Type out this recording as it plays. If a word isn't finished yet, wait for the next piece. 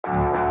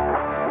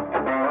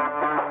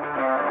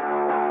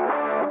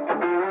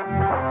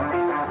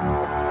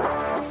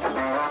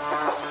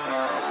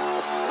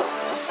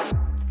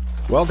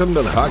Welcome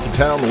to the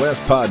Hockeytown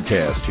West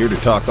podcast. Here to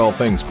talk all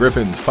things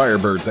Griffins,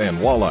 Firebirds, and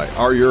Walleye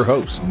are your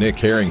hosts, Nick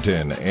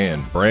Harrington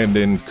and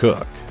Brandon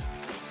Cook.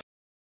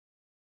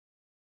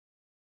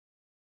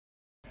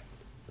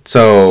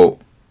 So,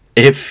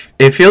 it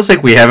feels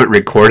like we haven't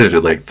recorded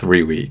in like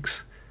 3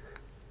 weeks.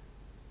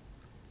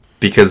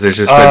 Because there's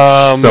just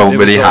been so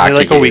many hockey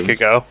games. Like a week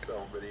ago.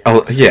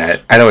 Oh, yeah,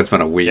 I know it's been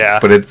a week,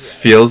 but it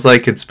feels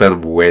like it's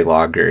been way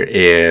longer.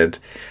 And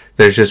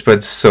there's just been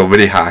so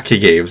many hockey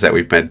games that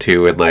we've been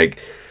to, and like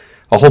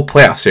a whole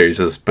playoff series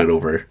has been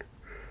over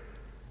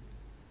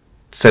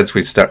since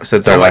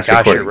our last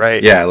recording. You're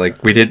right. Yeah,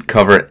 like we didn't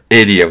cover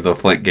any of the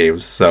Flint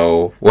games,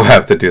 so we'll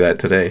have to do that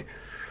today.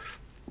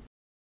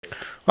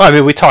 Well, I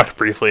mean, we talked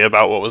briefly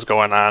about what was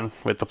going on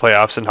with the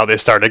playoffs and how they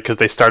started, because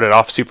they started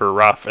off super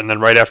rough, and then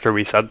right after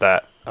we said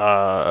that,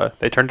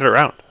 they turned it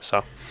around.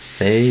 So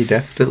they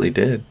definitely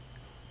did.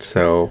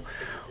 So,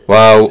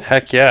 well,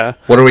 heck yeah.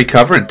 What are we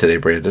covering today,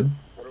 Brandon?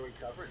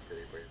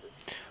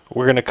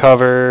 We're going to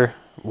cover,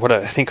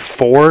 I think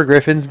 4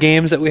 Griffins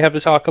games that we have to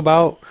talk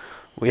about.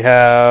 We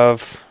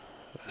have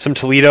some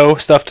Toledo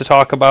stuff to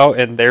talk about,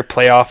 and their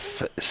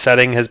playoff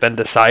setting has been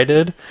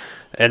decided.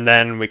 And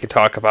then we can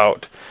talk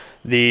about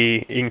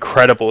the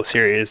incredible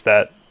series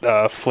that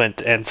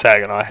Flint and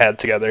Saginaw had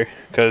together,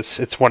 because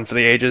it's one for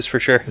the ages for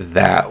sure.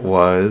 That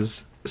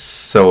was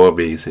so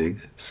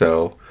amazing.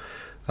 So,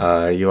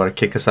 you want to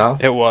kick us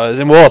off? It was,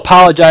 and we'll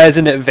apologize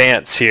in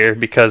advance here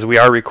because we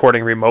are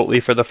recording remotely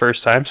for the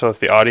first time, so if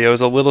the audio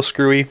is a little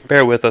screwy,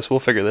 bear with us. We'll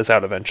figure this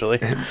out eventually.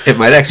 It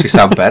might actually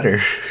sound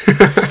better.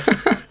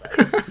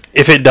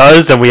 If it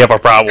does, then we have a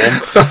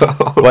problem.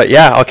 But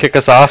yeah, I'll kick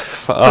us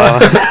off.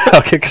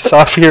 I'll kick us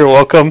off here.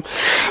 Welcome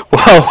to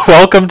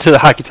the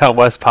Hockeytown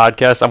West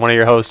podcast. I'm one of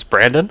your hosts,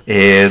 Brandon.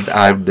 And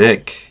I'm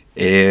Nick.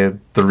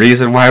 And the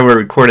reason why we're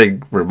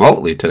recording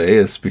remotely today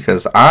is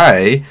because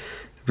I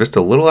just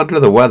a little under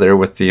the weather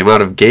with the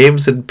amount of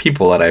games and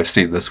people that I've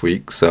seen this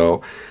week,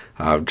 so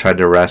I'm trying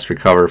to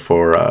recover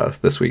for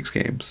this week's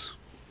games,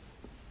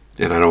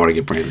 and I don't want to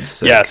get Brandon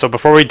sick. Yeah. So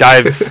before we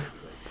dive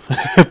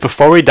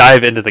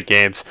into the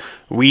games,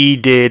 we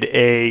did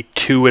a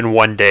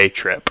 2-in-1 day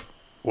trip,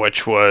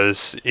 which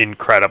was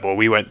incredible.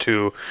 We went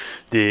to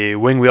the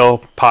Wing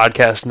Wheel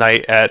podcast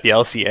night at the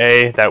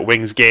LCA, that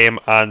Wings game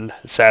on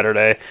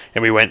Saturday,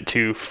 and we went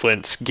to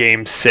Flint's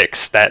Game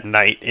 6 that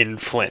night in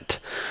Flint.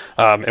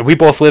 And we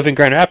both live in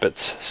Grand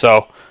Rapids,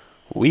 so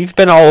we've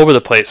been all over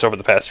the place over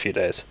the past few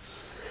days.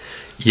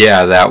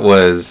 Yeah, that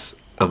was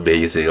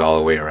amazing all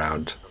the way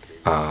around.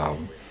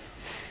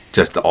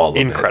 Just all of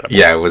incredible. It.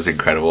 Yeah, it was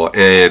incredible,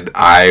 and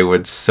I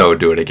would so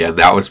do it again.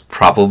 That was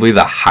probably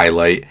the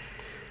highlight.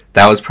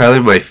 That was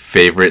probably my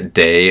favorite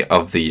day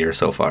of the year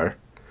so far,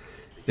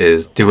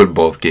 is doing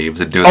both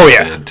games and doing the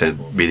event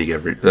and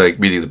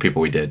meeting the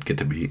people we did get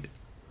to meet.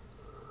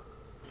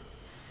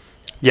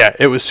 Yeah,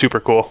 it was super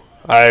cool.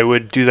 I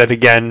would do that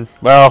again.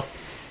 Well,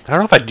 I don't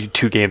know if I'd do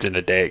 2 games in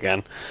a day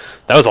again.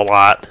 That was a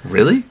lot.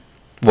 Really?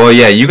 Well,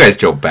 yeah, you guys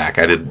drove back.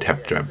 I didn't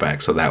have to drive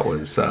back, so that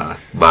was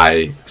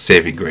my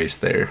saving grace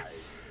there.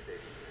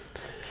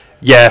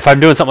 Yeah, if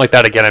I'm doing something like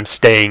that again, I'm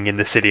staying in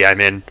the city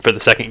I'm in for the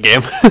second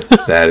game.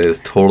 That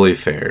is totally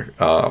fair.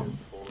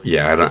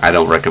 Yeah, I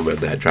don't recommend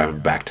that, driving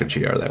back to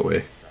GR that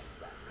way.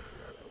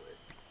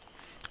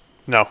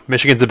 No,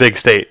 Michigan's a big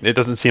state. It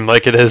doesn't seem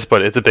like it is,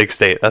 but it's a big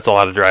state. That's a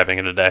lot of driving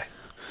in a day.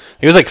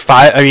 It was like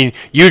 5. I mean,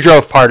 you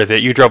drove part of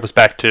it. You drove us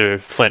back to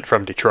Flint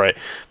from Detroit.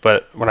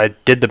 But when I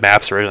did the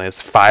maps originally, it was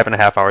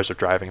 5.5 hours of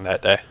driving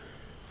that day.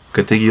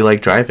 Good thing you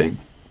like driving.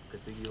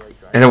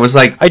 And it was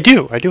like... I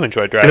do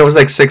enjoy driving. And it was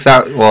like 6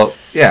 hours... Well,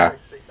 yeah.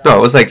 No,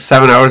 it was like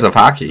 7 hours of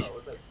hockey.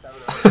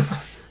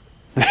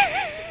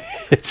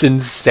 It's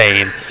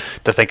insane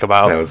to think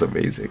about. That was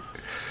amazing.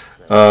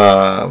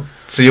 So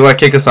you want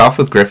to kick us off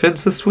with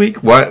Griffins this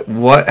week? What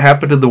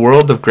happened in the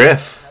world of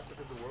Griff?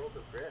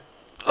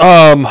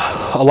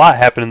 A lot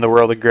happened in the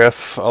world of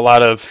Griff. A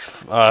lot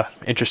of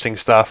interesting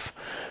stuff.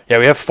 Yeah,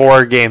 we have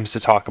 4 games to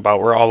talk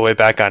about. We're all the way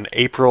back on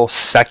April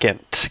 2nd,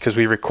 because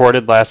we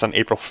recorded last on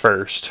April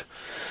 1st.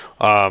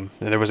 And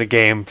there was a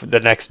game the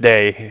next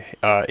day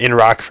in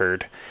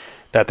Rockford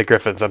that the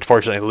Griffins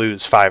unfortunately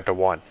lose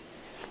 5-1,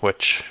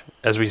 which,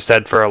 as we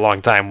said for a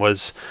long time,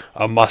 was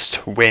a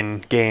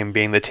must-win game,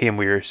 being the team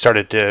we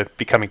started to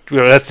becoming...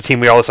 That's the team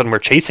we all of a sudden were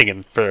chasing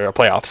in for a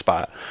playoff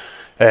spot.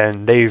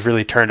 And they've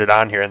really turned it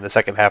on here in the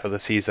second half of the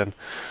season.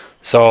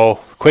 So,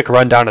 quick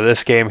rundown of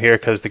this game here,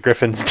 because the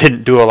Griffins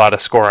didn't do a lot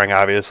of scoring,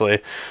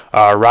 obviously.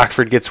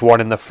 Rockford gets 1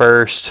 in the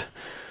first.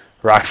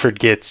 Rockford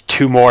gets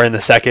 2 more in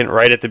the second,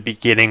 right at the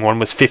beginning. One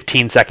was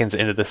 15 seconds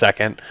into the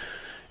second.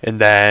 And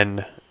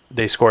then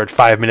they scored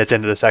 5 minutes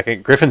into the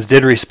second. Griffins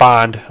did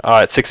respond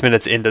at 6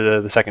 minutes into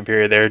the second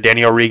period there.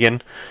 Danny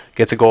O'Regan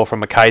gets a goal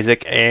from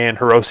McIsaac and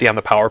Hiroshi on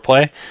the power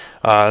play.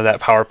 That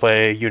power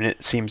play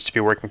unit seems to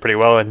be working pretty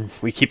well, and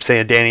we keep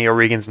saying Danny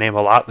O'Regan's name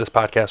a lot this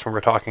podcast when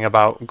we're talking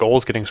about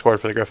goals getting scored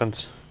for the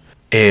Griffins.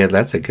 And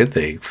that's a good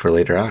thing for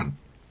later on.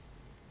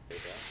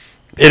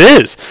 It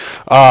is.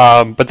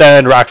 But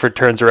then Rockford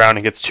turns around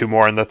and gets 2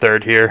 more in the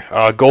third here.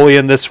 Goalie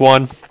in this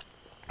one,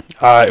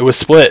 It was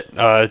split.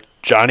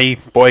 Johnny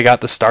Boy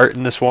got the start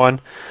in this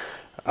one.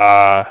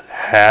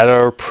 Had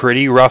a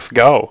pretty rough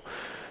go.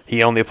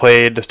 He only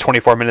played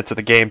 24 minutes of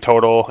the game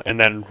total, and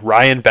then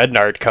Ryan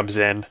Bednard comes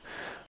in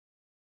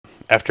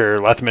after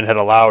Lethman had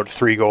allowed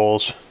 3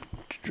 goals.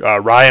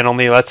 Ryan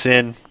only lets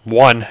in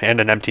 1 and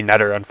an empty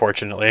netter,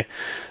 unfortunately.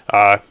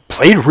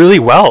 Played really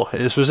well.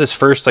 This was his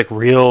first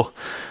real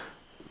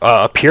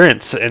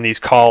appearance in these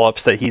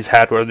call-ups that he's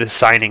had, or this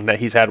signing that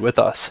he's had with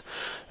us.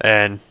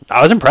 And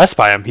I was impressed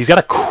by him. He's got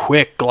a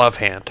quick glove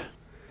hand.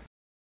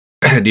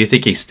 Do you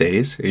think he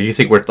stays? Do you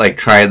think we're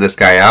trying this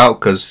guy out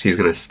because he's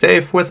going to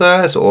stay with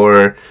us?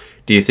 Or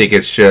do you think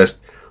it's just,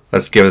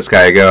 let's give this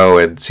guy a go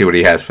and see what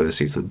he has for the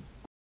season?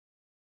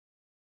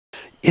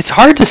 It's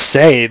hard to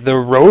say. The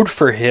road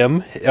for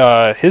him,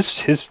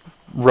 his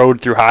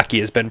road through hockey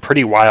has been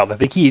pretty wild. I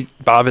think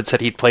Bob had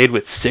said he played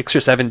with 6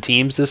 or 7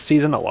 teams this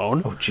season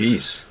alone. Oh,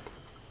 jeez.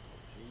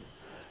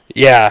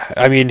 Yeah,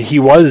 I mean, he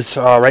was,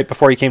 right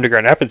before he came to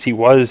Grand Rapids, he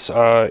was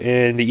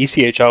in the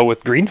ECHL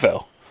with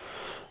Greenville.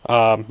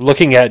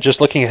 Looking at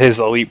his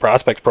elite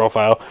prospect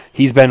profile,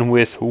 he's been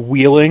with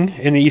Wheeling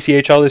in the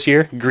ECHL this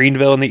year,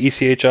 Greenville in the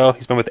ECHL.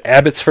 He's been with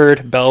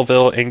Abbotsford,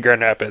 Belleville, and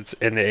Grand Rapids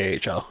in the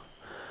AHL.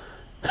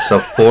 So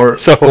four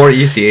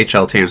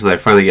ECHL teams, and then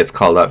finally gets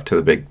called up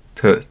to the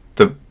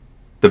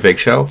big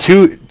show.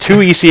 Two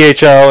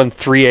ECHL and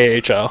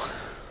 3 AHL.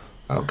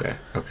 Okay.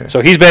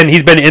 So he's been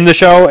in the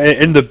show,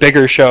 in the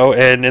bigger show,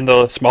 and in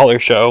the smaller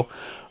show,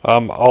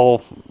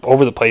 all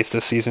over the place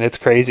this season. It's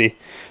crazy.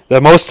 The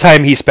most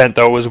time he spent,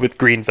 though, was with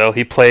Greenville.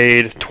 He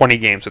played 20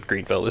 games with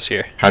Greenville this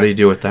year. How did he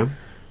do with them?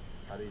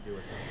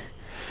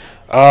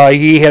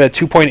 He had a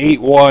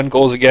 2.81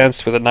 goals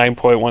against with a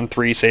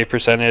 9.13 save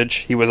percentage.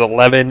 He was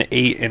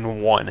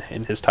 11-8-1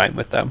 in his time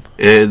with them.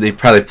 And they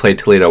probably played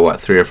Toledo,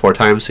 3 or 4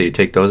 times? So you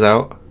take those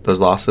out, those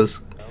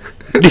losses?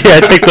 Yeah,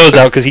 take those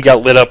out because he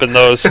got lit up in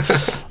those.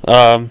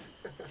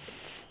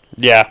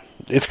 Yeah,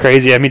 it's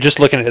crazy. I mean,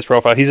 just looking at his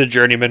profile, he's a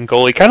journeyman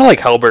goalie, kind of like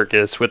Hellberg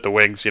is with the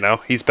Wings, you know?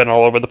 He's been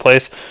all over the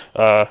place.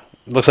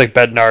 Looks like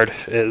Bednard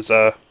is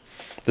the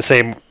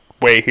same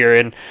way here,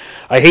 and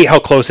I hate how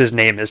close his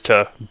name is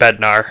to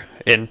Bednar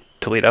in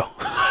Toledo.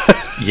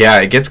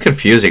 Yeah, it gets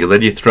confusing, and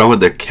then you throw in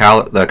the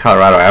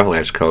Colorado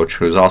Avalanche coach,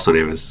 whose also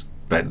name is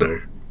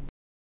Bednar.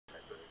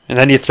 And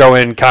then you throw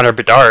in Connor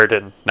Bedard,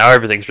 and now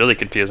everything's really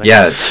confusing.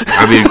 Yeah,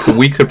 I mean,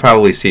 we could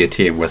probably see a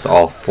team with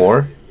all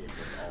 4.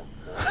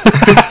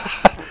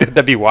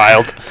 That'd be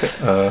wild.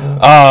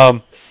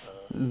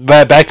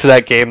 But back to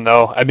that game,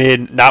 though. I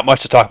mean, not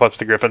much to talk about with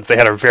the Griffins. They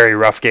had a very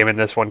rough game in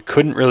this one.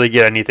 Couldn't really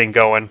get anything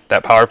going.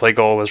 That power play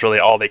goal was really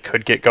all they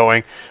could get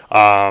going.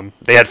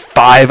 They had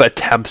 5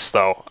 attempts,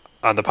 though,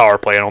 on the power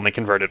play and only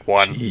converted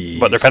 1. Jeez.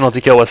 But their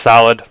penalty kill was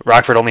solid.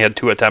 Rockford only had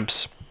 2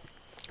 attempts.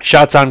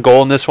 Shots on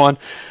goal in this one,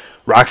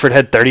 Rockford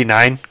had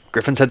 39.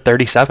 Griffins had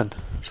 37.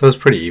 So it was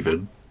pretty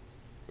even.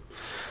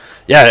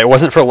 Yeah, it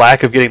wasn't for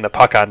lack of getting the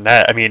puck on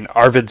net. I mean,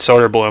 Arvid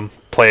Soderblom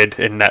played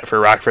in net for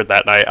Rockford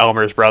that night,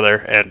 Elmer's brother,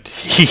 and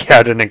he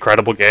had an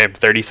incredible game,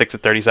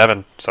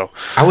 36-37. So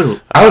I was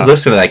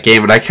listening to that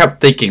game, and I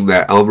kept thinking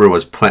that Elmer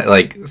was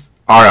playing,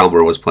 our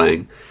Elmer was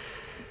playing.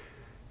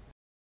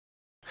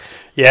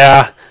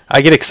 Yeah,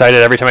 I get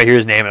excited every time I hear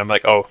his name, and I'm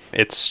like, oh,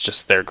 it's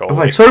just their goal. I'm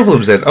like,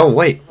 Soderblom's in. Oh,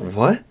 wait,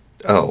 what?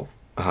 Oh,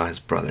 his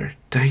brother.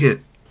 Dang it.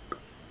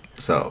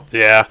 So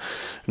yeah,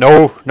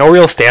 no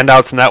real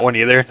standouts in that one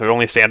either. The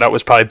only standout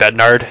was probably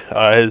Bednard,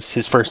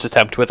 his first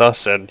attempt with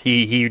us, and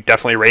he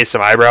definitely raised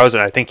some eyebrows,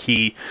 and I think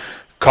he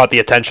caught the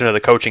attention of the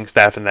coaching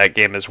staff in that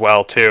game as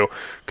well too,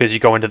 because you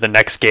go into the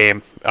next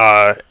game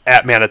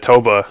at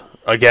Manitoba.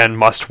 Again,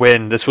 must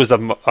win. This was a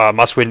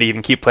must win to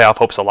even keep playoff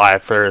hopes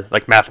alive for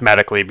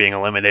mathematically being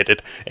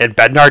eliminated, and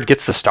Bednard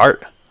gets the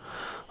start.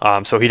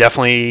 So he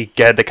definitely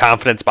had the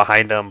confidence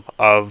behind him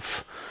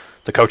of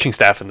the coaching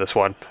staff in this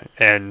one,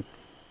 and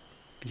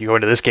you go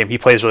into this game, he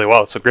plays really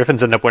well. So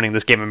Griffins end up winning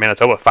this game in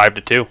Manitoba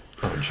 5-2.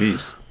 Oh,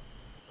 jeez.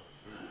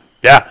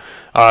 Yeah,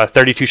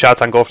 32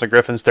 shots on goal for the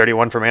Griffins,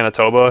 31 for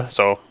Manitoba.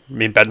 So I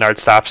mean, Bednard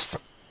stops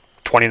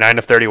 29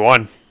 of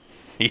 31.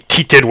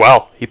 He did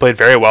well. He played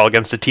very well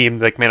against a team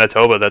like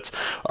Manitoba that's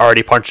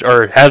already punched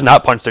or has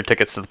not punched their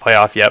tickets to the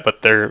playoff yet,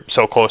 but they're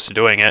so close to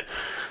doing it.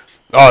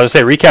 Oh, I was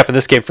going to say, recapping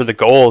this game for the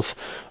goals,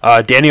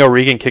 Danny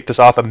O'Regan kicked us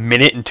off 1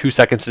 minute and 2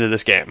 seconds into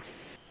this game,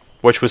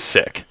 which was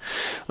sick.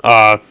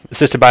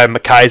 Assisted by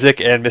McIsaac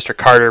and Mr.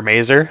 Carter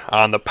Mazer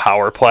on the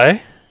power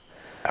play.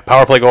 A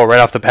power play goal right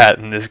off the bat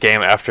in this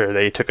game after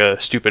they took a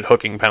stupid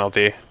hooking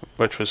penalty,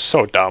 which was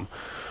so dumb.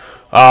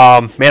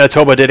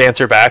 Manitoba did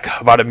answer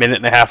back about 1.5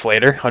 minutes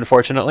later,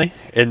 unfortunately.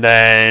 And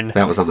then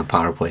that was on the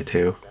power play,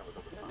 too.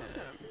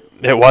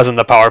 It was on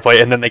the power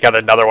play, and then they got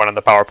another one on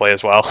the power play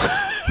as well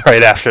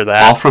right after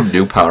that. All from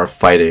New Power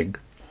fighting.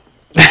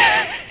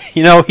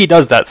 You know, he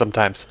does that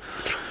sometimes.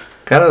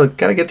 Gotta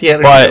get the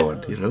energy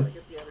going, you know?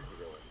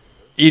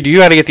 You do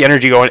gotta get the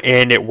energy going,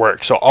 and it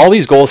worked. So all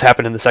these goals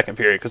happened in the second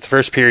period, because the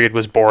first period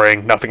was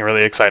boring. Nothing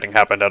really exciting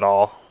happened at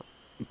all.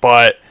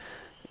 But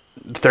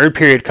the third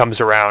period comes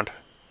around.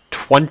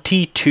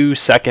 22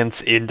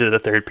 seconds into the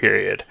third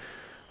period,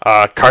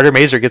 Carter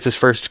Mazur gets his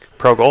first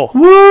pro goal.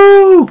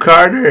 Woo,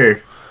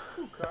 Carter!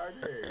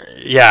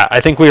 Yeah, I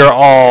think we are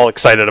all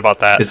excited about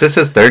that. Is this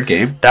his third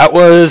game? That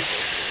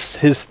was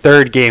his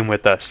third game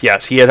with us.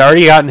 Yes, he had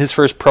already gotten his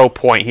first pro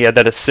point. He had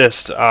that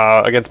assist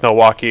against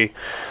Milwaukee.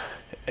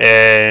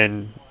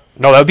 And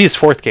no, that would be his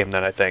fourth game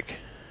then, I think.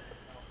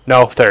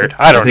 No, third.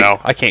 I don't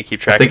know. I can't keep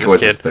track of this kid. I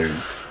think it was his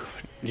third.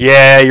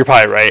 Yeah, you're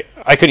probably right.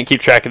 I couldn't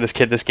keep track of this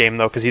kid this game,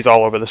 though, because he's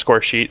all over the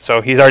score sheet.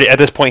 So he's already, at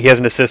this point, he has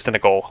an assist and a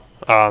goal.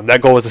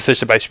 That goal was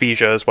assisted by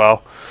Spezia as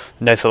well.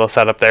 Nice little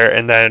setup there.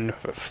 And then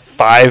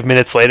 5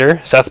 minutes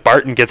later, Seth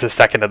Barton gets his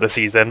second of the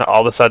season.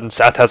 All of a sudden,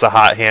 Seth has a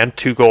hot hand,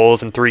 2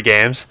 goals in 3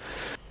 games,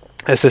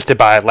 assisted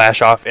by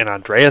Lashoff and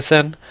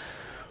Andreasen.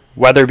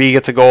 Weatherby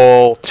gets a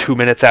goal 2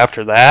 minutes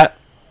after that,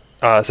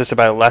 assisted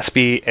by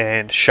Lesby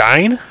and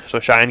Shine. So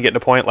Shine getting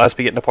a point, Lesby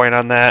getting a point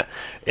on that.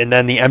 And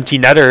then the empty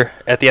netter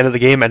at the end of the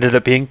game ended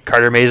up being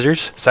Carter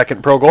Mazur's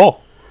second pro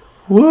goal.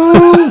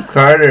 Woo,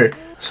 Carter.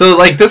 So,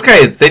 like, this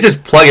guy, they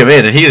just plug him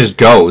in and he just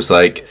goes,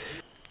 like...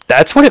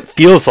 That's what it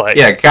feels like.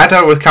 Yeah, got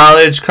done with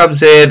college,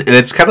 comes in, and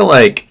it's kind of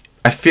like...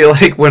 I feel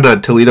like when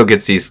Toledo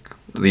gets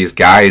these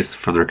guys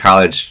from their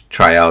college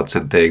tryouts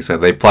and things,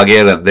 and they plug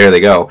in and there they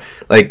go.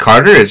 Like,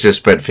 Carter has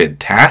just been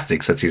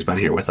fantastic since he's been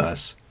here with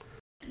us.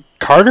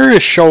 Carter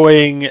is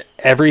showing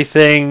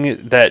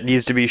everything that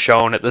needs to be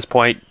shown at this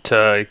point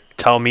to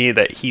tell me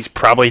that he's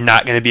probably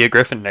not going to be a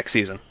Griffin next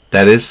season.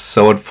 That is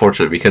so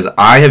unfortunate because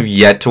I have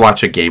yet to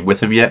watch a game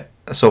with him yet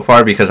so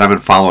far because I've been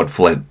following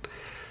Flint.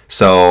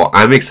 So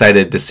I'm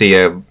excited to see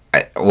him.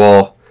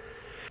 Well,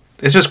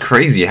 it's just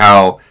crazy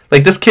how,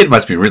 like, this kid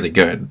must be really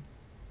good.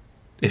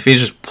 If he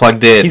just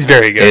plugged in, he's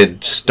very good.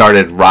 And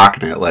started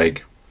rocking it,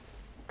 like,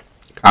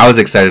 I was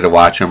excited to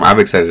watch him. I'm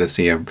excited to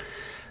see him.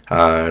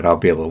 And I'll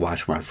be able to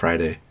watch him on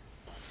Friday.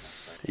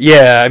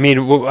 Yeah, I mean,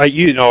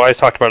 I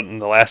talked about it in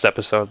the last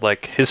episode.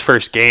 Like, his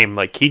first game,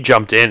 like, he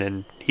jumped in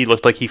and he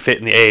looked like he fit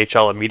in the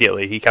AHL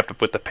immediately. He kept up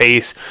with the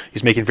pace.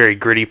 He's making very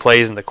gritty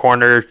plays in the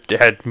corner.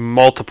 Had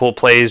multiple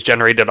plays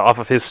generated off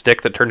of his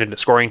stick that turned into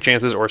scoring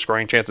chances or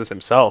scoring chances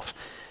himself.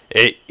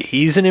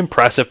 He's an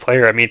impressive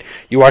player. I mean,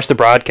 you watch the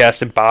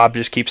broadcast and Bob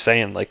just keeps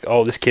saying, like,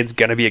 oh, this kid's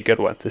going to be a good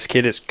one. This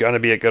kid is going to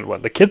be a good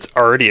one. The kid's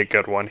already a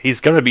good one.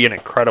 He's going to be an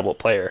incredible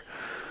player.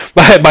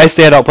 My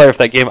standout player for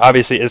that game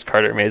obviously is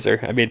Carter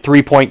Mazur. I mean,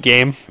 3-point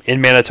game in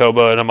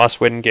Manitoba and a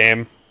must-win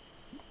game.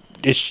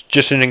 It's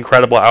just an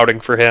incredible outing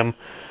for him.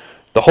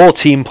 The whole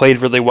team played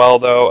really well,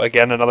 though.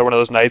 Again, another one of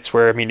those nights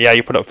where, I mean, yeah,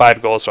 you put up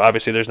 5 goals, so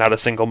obviously there's not a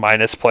single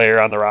minus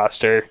player on the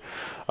roster.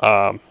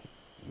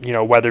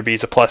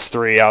 Weatherby's a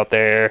 +3 out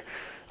there.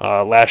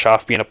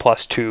 Lashoff being a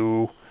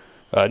 +2.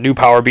 New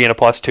Power being a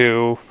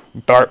 +2.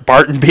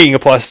 Barton being a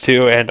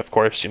 +2. And, of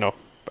course,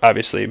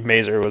 obviously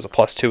Mazur was a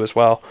 +2 as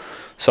well.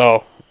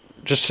 So,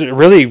 just a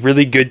really,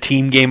 really good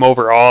team game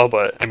overall,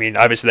 but, I mean,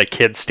 obviously that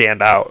kid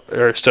stood out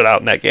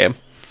in that game.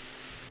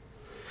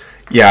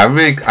 Yeah,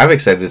 I'm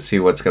excited to see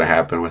what's going to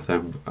happen with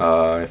him.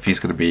 If he's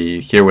going to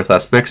be here with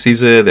us next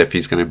season, if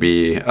he's going to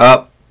be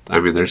up. I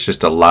mean, there's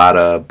just a lot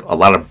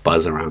of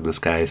buzz around this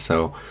guy.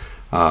 So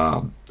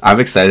I'm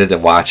excited to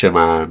watch him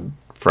on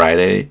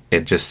Friday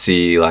and just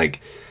see,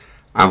 like,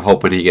 I'm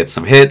hoping he gets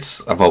some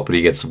hits. I'm hoping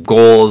he gets some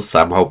goals.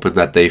 I'm hoping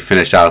that they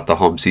finish out the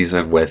home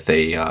season with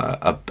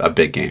a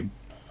big game.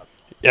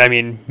 Yeah, I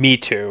mean, me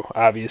too,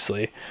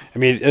 obviously. I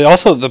mean,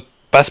 also the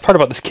best part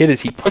about this kid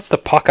is he puts the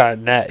puck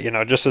on net.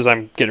 Just as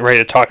I'm getting ready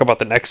to talk about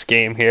the next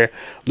game here,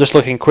 I'm just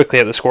looking quickly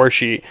at the score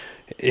sheet.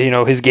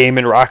 His game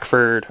in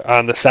Rockford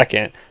on the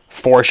 2nd,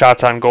 4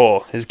 shots on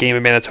goal. His game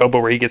in Manitoba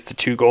where he gets to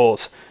 2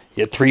 goals,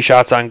 he had 3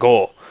 shots on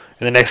goal.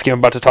 And the next game I'm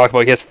about to talk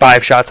about, he has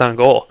 5 shots on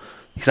goal.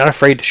 He's not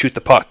afraid to shoot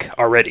the puck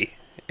already.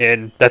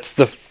 And that's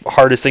the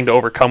hardest thing to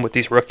overcome with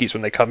these rookies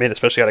when they come in,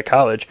 especially out of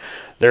college.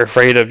 They're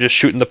afraid of just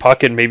shooting the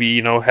puck and maybe,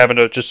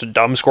 having just a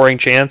dumb scoring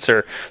chance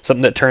or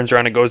something that turns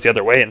around and goes the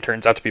other way and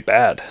turns out to be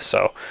bad.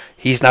 So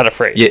he's not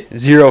afraid. Yeah.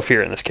 Zero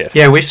fear in this kid.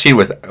 Yeah, we've seen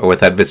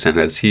with Edmondson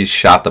as he's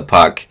shot the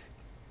puck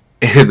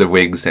in the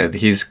wings and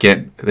his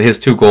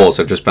 2 goals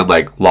have just been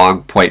like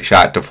long point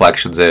shot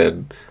deflections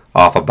in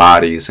off of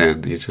bodies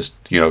and you just,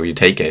 you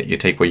take it. You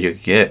take what you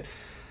can get.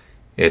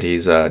 And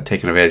he's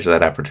taking advantage of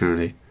that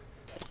opportunity.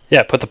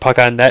 Yeah, put the puck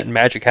on net and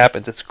magic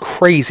happens. It's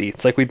crazy.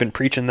 It's like we've been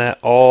preaching that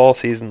all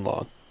season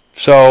long.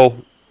 So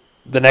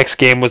the next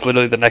game was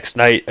literally the next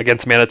night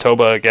against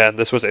Manitoba again.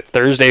 This was a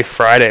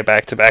Thursday-Friday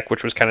back-to-back,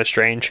 which was kind of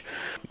strange.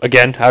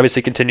 Again,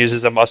 obviously continues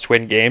as a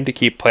must-win game to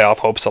keep playoff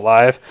hopes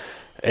alive.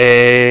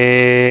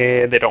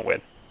 And they don't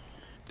win.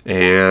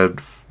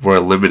 And we're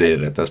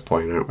eliminated at this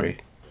point, aren't we?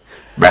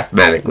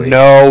 Mathematically.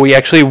 No, we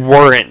actually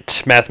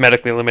weren't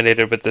mathematically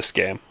eliminated with this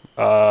game.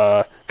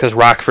 Because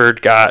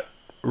Rockford got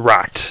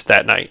rocked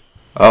that night.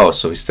 Oh,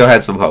 so we still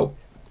had some hope.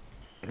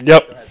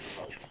 Yep.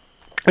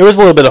 There was a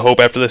little bit of hope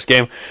after this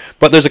game,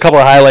 but there's a couple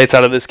of highlights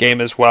out of this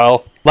game as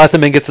well.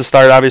 Letherman gets the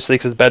start, obviously,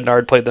 because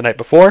Bednard played the night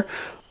before,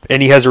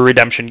 and he has a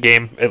redemption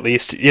game, at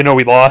least.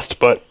 We lost,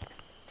 but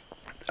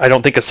I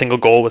don't think a single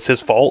goal was his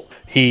fault.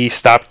 He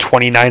stopped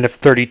 29 of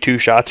 32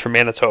 shots from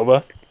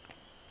Manitoba.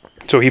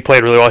 So he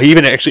played really well. He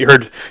even actually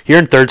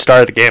earned third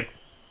star of the game.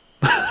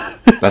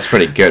 That's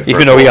pretty good.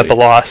 Even though he got the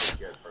loss.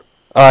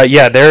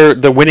 Yeah,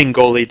 the winning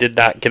goalie did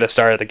not get a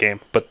star of the game,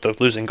 but the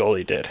losing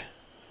goalie did.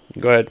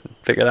 Go ahead and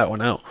figure that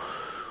one out.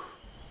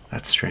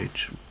 That's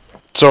strange.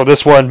 So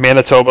this one,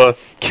 Manitoba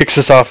kicks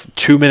us off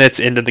 2 minutes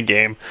into the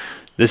game.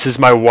 This is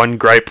my one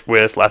gripe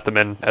with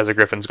Lettman as a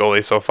Griffins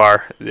goalie so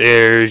far.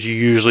 There's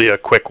usually a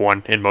quick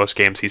one in most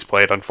games he's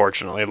played,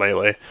 unfortunately,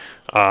 lately.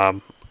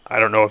 I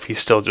don't know if he's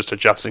still just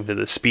adjusting to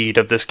the speed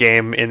of this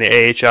game in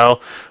the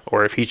AHL,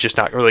 or if he's just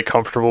not really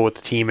comfortable with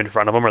the team in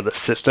front of him or the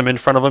system in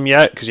front of him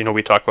yet, because,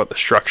 we talk about the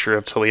structure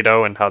of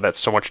Toledo and how that's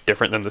so much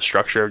different than the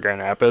structure of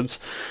Grand Rapids.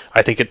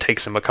 I think it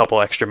takes him a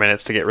couple extra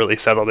minutes to get really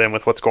settled in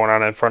with what's going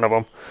on in front of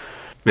him.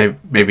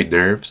 Maybe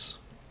nerves.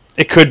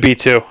 It could be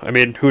too. I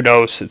mean, who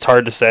knows? It's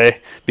hard to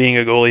say. Being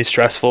a goalie is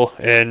stressful,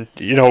 and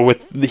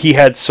he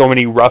had so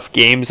many rough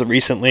games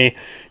recently,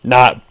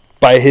 not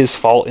by his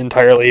fault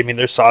entirely. I mean,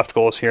 there's soft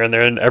goals here and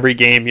there, and every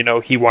game,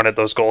 he wanted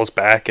those goals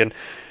back, and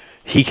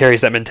he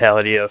carries that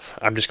mentality of,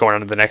 I'm just going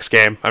on to the next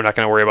game. I'm not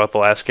going to worry about the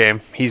last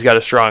game. He's got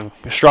a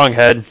strong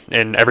head.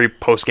 In every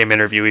post-game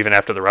interview, even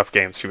after the rough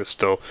games, he was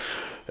still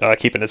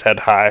keeping his head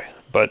high.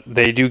 But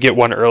they do get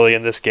one early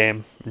in this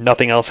game.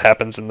 Nothing else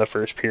happens in the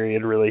first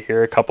period really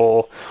here. A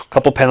couple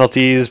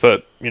penalties,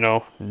 but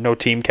no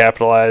team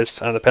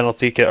capitalized on the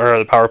penalty or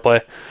the power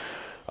play.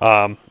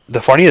 The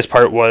funniest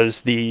part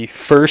was the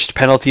first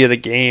penalty of the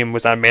game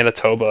was on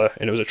Manitoba,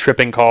 and it was a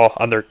tripping call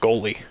on their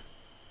goalie.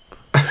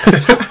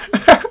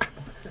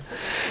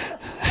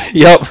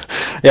 Yep.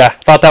 Yeah,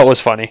 thought that was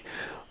funny.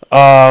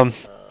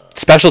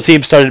 Special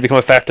teams started to become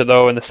a factor,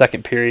 though, in the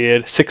second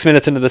period. 6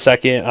 minutes into the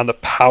second, on the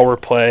power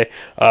play,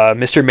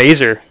 Mr.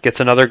 Mazur gets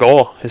another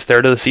goal, his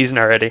third of the season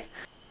already.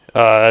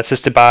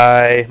 Assisted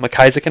by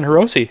McIsaac and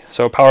Hirose.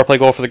 So power play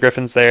goal for the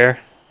Griffins there.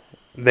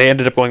 They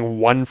ended up going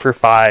 1 for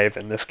 5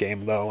 in this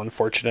game, though,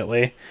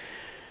 unfortunately.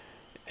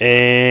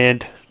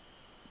 And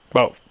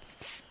about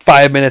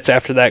 5 minutes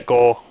after that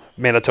goal,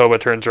 Manitoba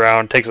turns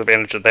around, takes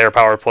advantage of their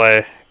power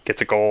play,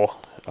 gets a goal,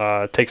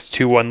 takes a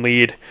 2-1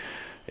 lead.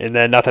 And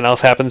then nothing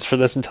else happens for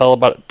this until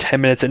about 10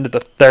 minutes into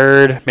the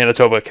third.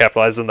 Manitoba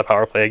capitalizes on the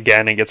power play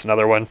again and gets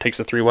another one, takes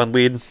a 3-1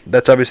 lead.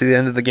 That's obviously the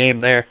end of the game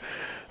there.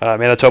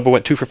 Manitoba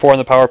went 2 for 4 on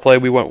the power play.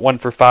 We went 1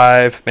 for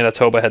 5.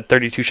 Manitoba had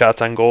 32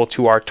 shots on goal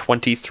to our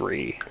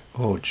 23.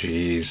 Oh,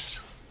 jeez.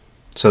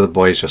 So the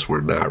boys just were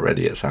not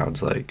ready, it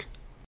sounds like.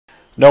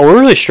 No, we're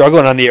really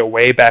struggling on the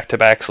away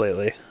back-to-backs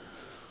lately.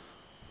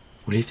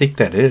 What do you think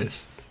that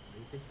is?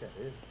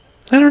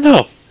 I don't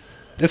know.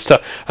 It's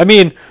tough. I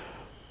mean,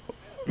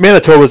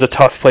 Manitoba's a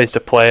tough place to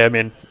play. I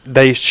mean,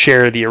 they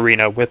share the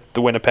arena with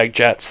the Winnipeg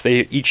Jets.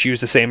 They each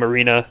use the same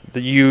arena.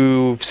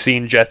 You've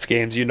seen Jets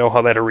games. You know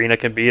how that arena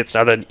can be. It's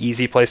not an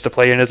easy place to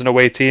play in as an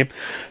away team.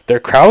 Their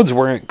crowds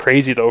weren't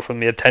crazy, though, from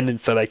the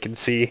attendance that I can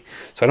see.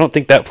 So I don't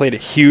think that played a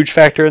huge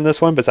factor in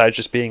this one, besides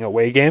just being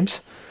away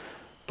games.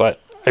 But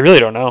I really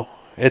don't know.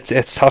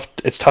 It's tough.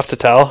 It's tough to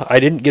tell. I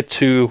didn't get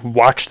to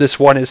watch this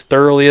one as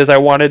thoroughly as I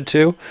wanted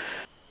to.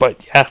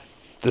 But, yeah.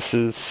 This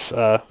is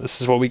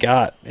what we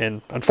got,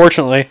 and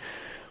unfortunately,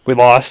 we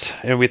lost,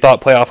 and we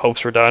thought playoff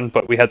hopes were done,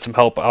 but we had some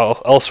help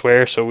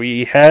elsewhere, so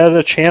we had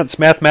a chance,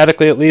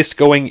 mathematically at least,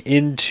 going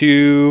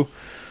into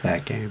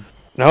that game.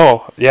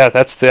 No, yeah,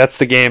 that's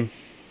the game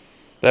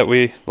that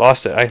we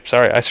lost it. I'm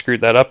sorry, I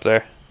screwed that up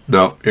there.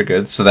 No, you're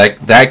good. So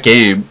that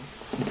game,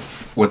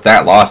 with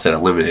that loss, it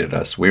eliminated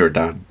us. We were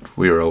done.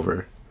 We were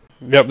over.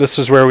 Yep, this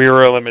is where we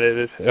were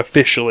eliminated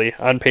officially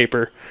on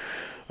paper.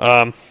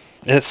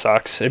 It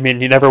sucks. I mean,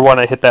 you never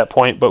want to hit that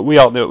point, but we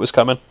all knew it was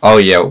coming. Oh,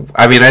 yeah.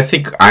 I mean, I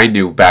think I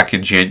knew back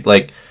in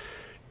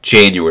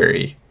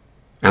January.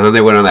 And then they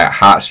went on that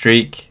hot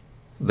streak.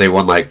 They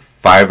won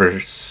 5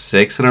 or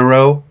 6 in a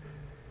row.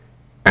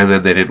 And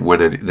then they didn't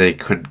win it. They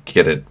couldn't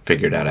get it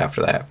figured out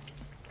after that.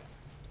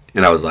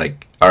 And I was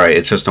like, all right,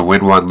 it's just a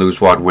win one,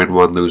 lose one, win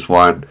one, lose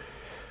one.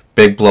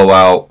 Big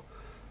blowout,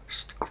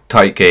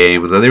 tight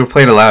game. And then they were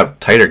playing a lot of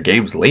tighter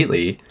games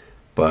lately.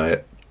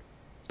 But,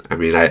 I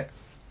mean, I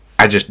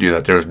just knew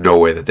that there was no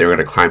way that they were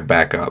going to climb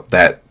back up.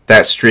 That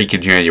streak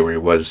in January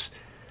was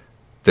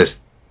the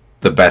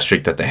best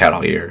streak that they had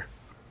all year.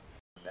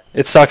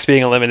 It sucks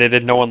being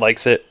eliminated. No one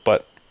likes it,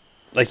 but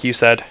like you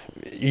said,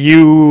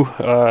 you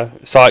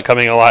saw it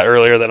coming a lot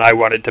earlier than I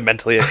wanted to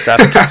mentally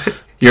accept.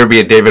 You're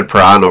being David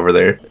Perron over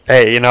there.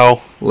 Hey,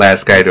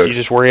 last guy to you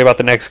just worry about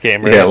the next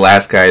game, right? Yeah,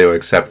 last guy to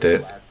accept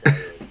it.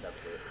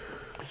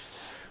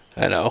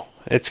 I know.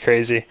 It's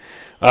crazy.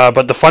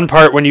 But the fun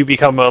part, when you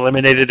become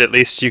eliminated, at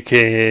least you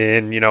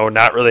can,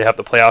 not really have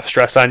the playoff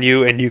stress on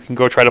you, and you can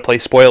go try to play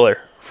spoiler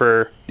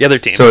for the other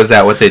team. So is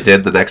that what they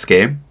did the next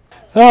game?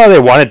 Oh, they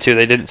wanted to.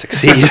 They didn't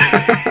succeed.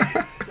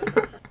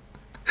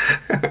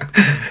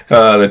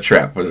 The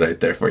trap was right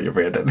there for you,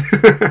 Brandon.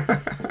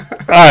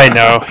 I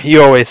know.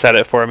 You always said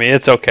it for me.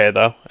 It's okay,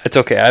 though. It's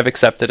okay. I've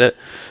accepted it.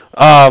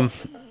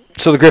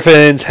 So the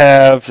Griffins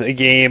have a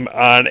game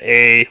on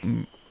a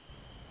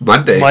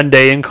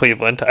Monday in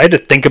Cleveland. I had to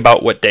think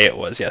about what day it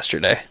was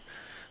yesterday.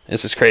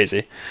 This is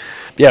crazy.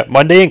 Yeah,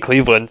 Monday in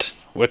Cleveland.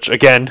 which,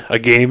 again, a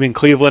game in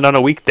Cleveland on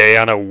a weekday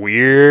on a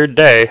weird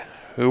day.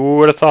 Who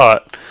would have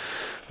thought?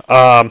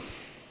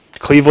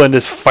 Cleveland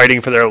is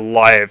fighting for their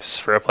lives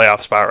for a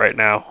playoff spot right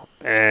now,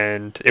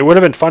 and it would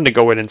have been fun to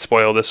go in and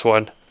spoil this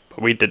one,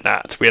 but we did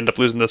not. We ended up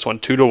losing this one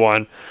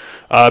 2-1.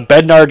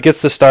 Bednard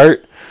gets the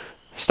start,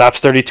 stops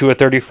 32 of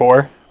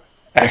 34.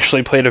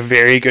 Actually played a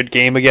very good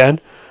game again.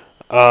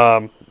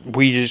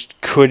 We just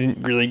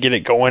couldn't really get it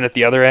going at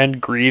the other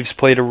end. Greaves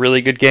played a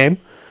really good game,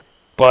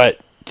 but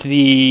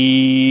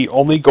the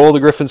only goal the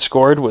Griffins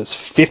scored was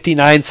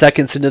 59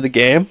 seconds into the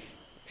game,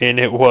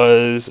 and it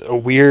was a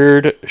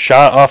weird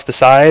shot off the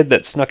side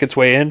that snuck its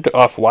way in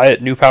off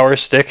Wyatt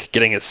Newpower's stick,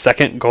 getting his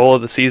second goal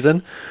of the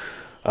season.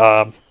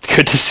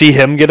 Good to see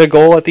him get a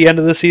goal at the end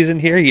of the season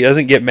here. He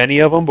doesn't get many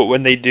of them, but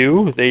when they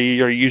do, they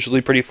are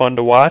usually pretty fun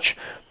to watch.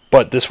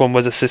 But this one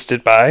was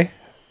assisted by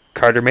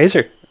Carter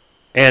Mazur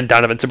and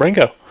Donovan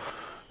Sabrenko.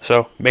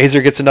 So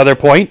Mazur gets another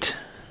point.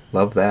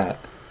 Love that.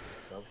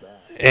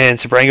 And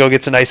Sabrenko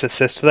gets a nice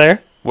assist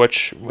there,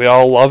 which we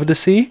all love to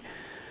see.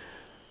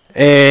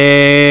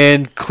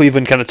 And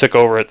Cleveland kind of took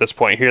over at this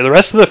point here. The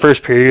rest of the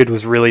first period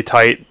was really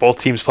tight. Both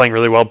teams playing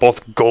really well.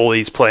 Both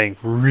goalies playing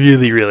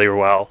really, really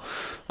well.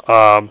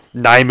 9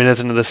 minutes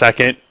into the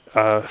second,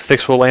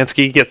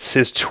 Fix-Wolansky gets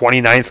his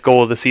 29th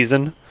goal of the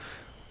season.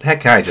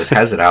 That guy just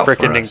has it out for us.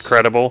 Freaking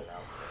incredible.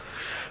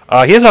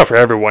 He has it out for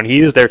everyone.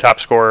 He is their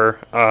top scorer,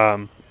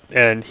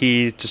 and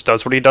he just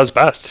does what he does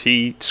best.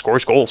 He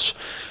scores goals.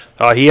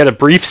 He had a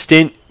brief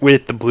stint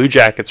with the Blue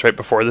Jackets right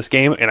before this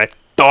game, and I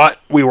thought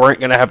we weren't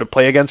going to have to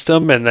play against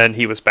him, and then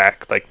he was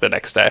back like the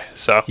next day.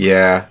 So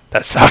yeah,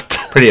 that sucked.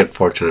 Pretty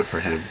unfortunate for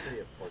him.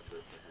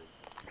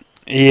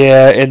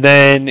 Yeah, and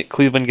then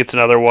Cleveland gets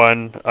another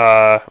one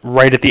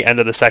right at the end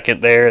of the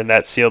second there, and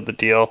that sealed the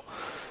deal.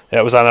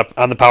 That was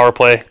on the power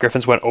play.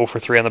 Griffins went 0 for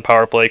 3 on the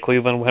power play.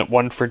 Cleveland went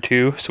 1 for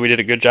 2, so we did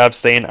a good job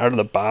staying out of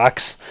the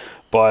box,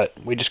 but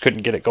we just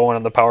couldn't get it going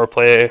on the power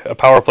play. A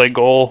power play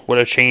goal would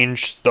have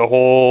changed the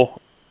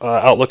whole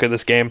outlook of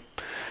this game.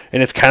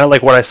 And it's kind of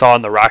like what I saw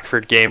in the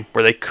Rockford game,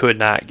 where they could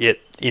not get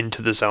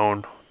into the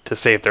zone to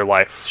save their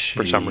life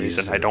for some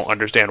reason. I don't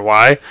understand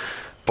why,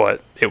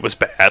 but it was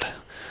bad.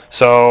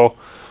 So,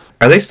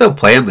 are they still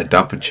playing the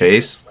dump and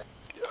chase?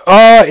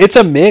 It's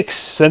a mix.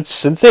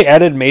 Since they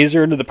added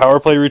Mazur into the power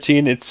play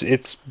routine,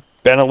 it's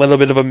been a little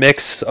bit of a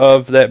mix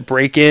of that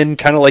break in,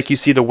 kind of like you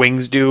see the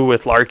Wings do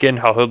with Larkin,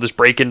 how he'll just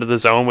break into the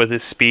zone with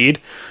his speed.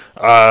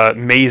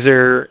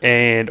 Mazur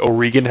and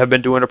O'Regan have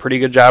been doing a pretty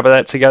good job of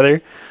that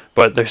together,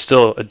 but there's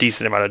still a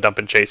decent amount of dump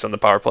and chase on the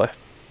power play.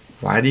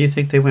 Why do you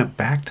think they went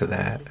back to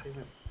that?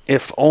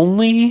 If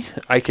only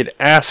I could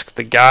ask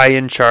the guy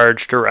in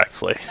charge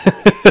directly.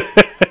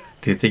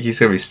 Do you think he's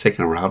going to be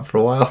sticking around for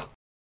a while?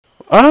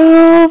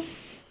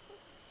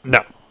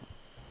 No.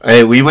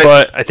 Hey,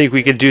 but I think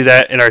we can do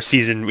that in our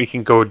season. We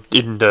can go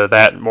into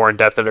that more in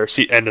depth at our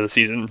end of the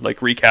season, like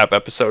recap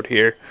episode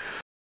here.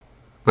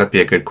 Might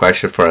be a good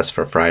question for us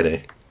for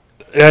Friday.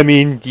 I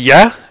mean,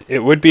 yeah, it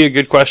would be a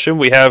good question.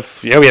 We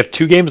have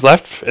 2 games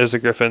left as a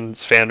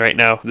Griffins fan right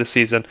now this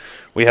season.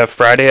 We have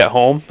Friday at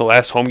home, the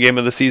last home game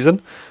of the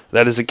season.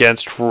 That is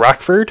against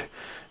Rockford.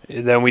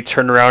 And then we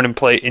turn around and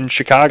play in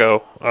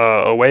Chicago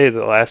away,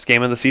 the last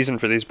game of the season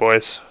for these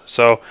boys.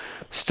 So,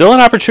 still an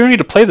opportunity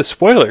to play the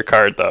spoiler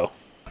card, though.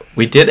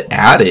 We did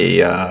add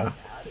a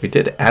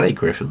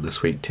Griffin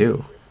this week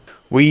too.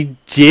 We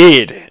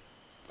did.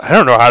 I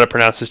don't know how to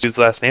pronounce this dude's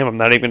last name. I'm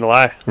not even gonna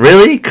lie.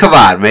 Really? Come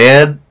on,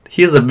 man.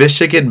 He's a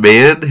Michigan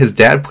man. His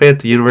dad played at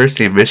the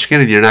University of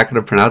Michigan, and you're not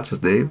gonna pronounce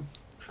his name?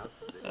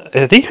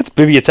 I think it's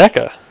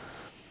Biblioteca.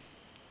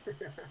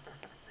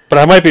 But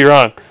I might be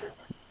wrong.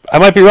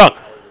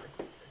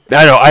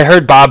 I know. I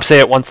heard Bob say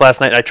it once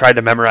last night, and I tried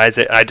to memorize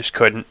it, and I just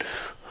couldn't.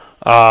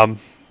 But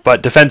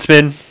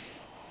defenseman,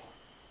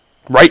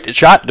 right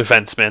shot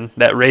defenseman,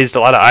 that raised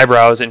a lot of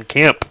eyebrows in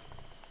camp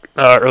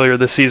earlier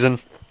this season.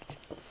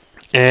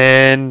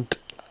 And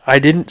I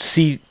didn't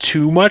see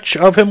too much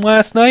of him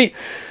last night.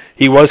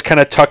 He was kind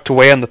of tucked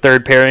away on the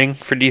third pairing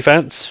for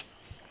defense.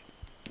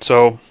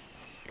 So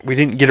we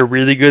didn't get a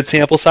really good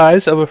sample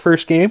size of a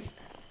first game.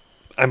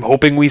 I'm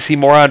hoping we see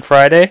more on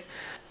Friday.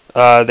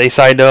 They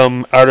signed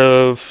him out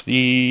of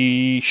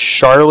the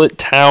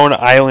Charlottetown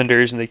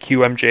Islanders in the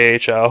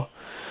QMJHL.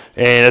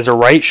 And as a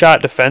right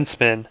shot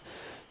defenseman,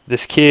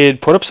 this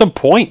kid put up some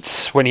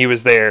points when he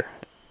was there.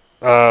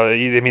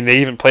 They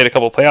even played a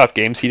couple playoff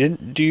games. He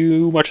didn't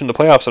do much in the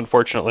playoffs,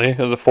 unfortunately.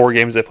 Of the 4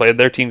 games they played,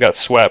 their team got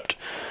swept.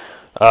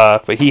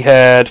 But he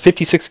had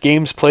 56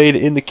 games played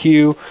in the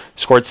Q,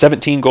 scored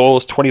 17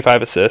 goals,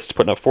 25 assists,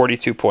 putting up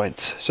 42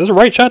 points. So as a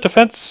right shot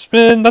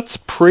defenseman, that's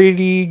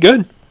pretty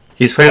good.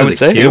 He's playing in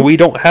the Q? We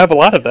don't have a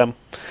lot of them.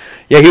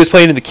 Yeah, he was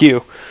playing in the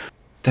Q.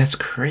 That's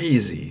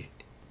crazy.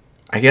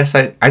 I guess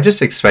I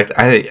just expect...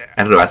 I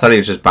don't know, I thought he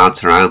was just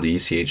bouncing around the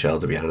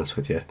ECHL, to be honest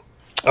with you.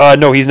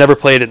 No, he's never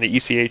played in the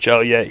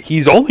ECHL yet.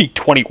 He's only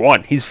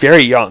 21. He's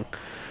very young.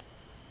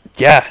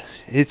 Yeah,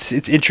 it's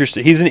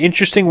interesting. He's an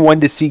interesting one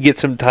to see get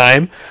some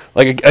time.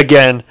 Like,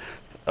 again,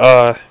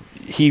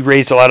 he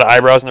raised a lot of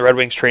eyebrows in the Red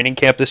Wings training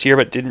camp this year,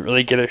 but didn't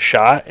really get a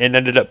shot and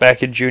ended up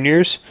back in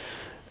juniors.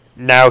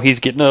 Now he's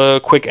getting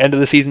a quick end of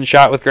the season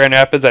shot with Grand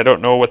Rapids. I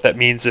don't know what that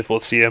means, if we'll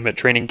see him at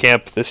training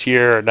camp this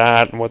year or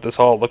not, and what this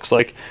all looks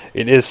like.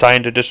 It is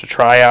signed to just a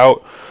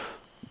tryout,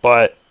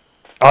 but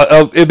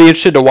it'd be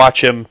interesting to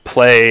watch him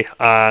play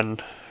on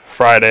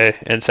Friday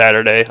and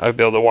Saturday. I'll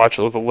be able to watch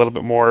it with a little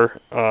bit more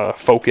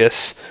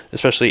focus,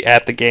 especially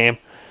at the game.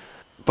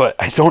 But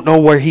I don't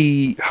know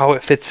how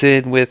it fits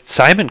in with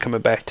Simon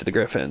coming back to the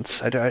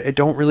Griffins. I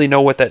don't really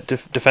know what that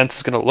defense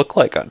is going to look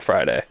like on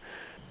Friday.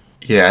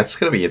 Yeah, it's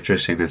going to be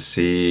interesting to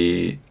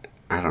see.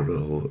 I don't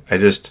know.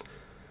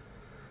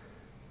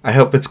 I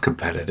hope it's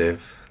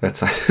competitive.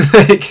 That's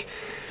like...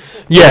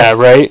 Yeah,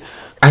 right?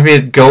 I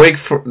mean, going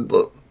for...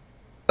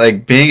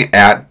 Like, being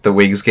at the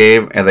Wings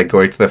game and then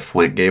going to the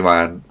Flint game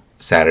on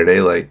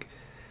Saturday, like,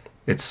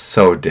 it's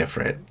so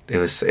different.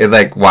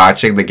 Like,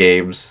 watching the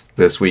games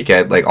this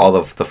weekend, like, all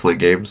of the Flint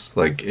games,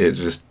 like, it's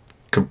just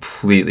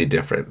completely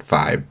different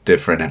vibe,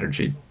 different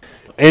energy.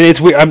 And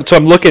it's weird. I'm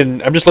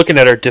just looking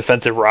at our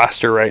defensive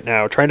roster right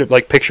now, trying to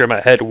like picture in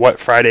my head what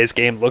Friday's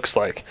game looks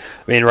like.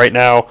 I mean, right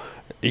now,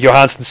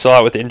 Johansson's still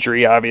out with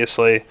injury,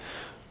 obviously,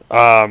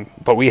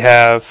 but we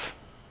have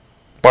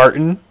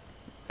Barton,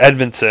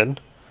 Edvinsson,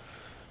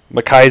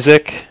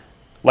 McIsaac,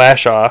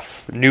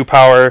 Lashoff,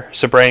 Newpower,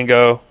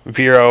 Sabrango,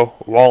 Vero,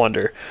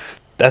 Wallander.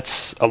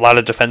 That's a lot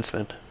of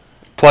defensemen.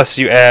 Plus,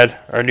 you add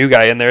our new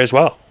guy in there as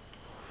well.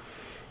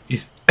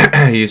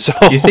 You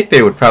think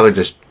they would probably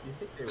just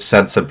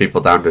send some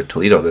people down to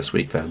Toledo this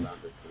week then?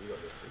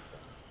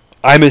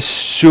 I'm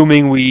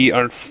assuming we,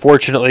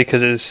 unfortunately,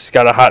 because it's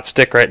got a hot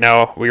stick right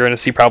now, we're going to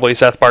see probably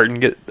Seth Barton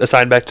get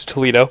assigned back to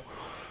Toledo.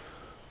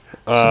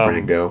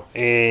 Sabrango.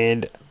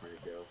 And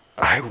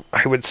I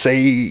would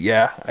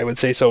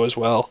say so as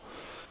well.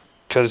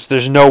 Because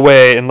there's no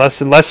way, unless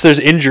there's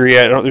injury,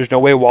 there's no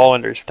way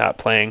Wallander's not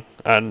playing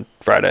on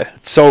Friday.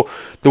 So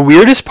the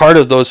weirdest part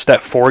of that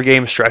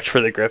 4-game stretch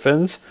for the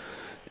Griffins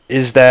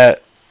is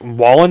that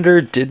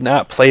Wallander did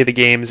not play the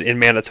games in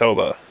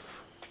Manitoba.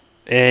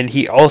 And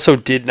he also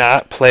did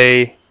not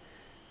play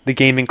the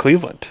game in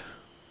Cleveland.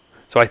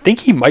 So I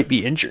think he might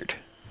be injured.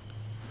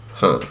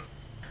 Huh.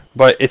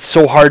 But it's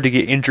so hard to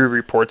get injury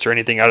reports or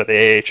anything out of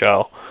the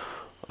AHL.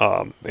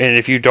 And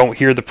if you don't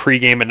hear the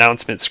pregame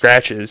announcement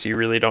scratches, you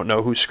really don't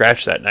know who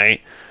scratched that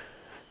night.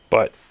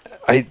 But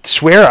I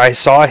swear I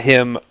saw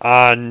him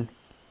on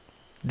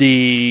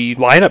the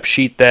lineup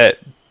sheet that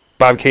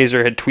Bob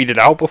Kaiser had tweeted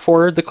out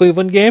before the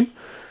Cleveland game.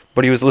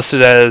 But he was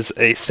listed as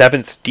a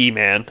 7th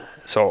D-man.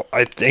 So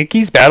I think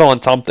he's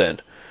battling something.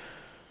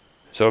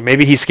 So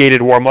maybe he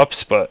skated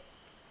warm-ups, but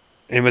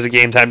it was a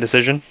game-time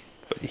decision.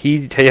 But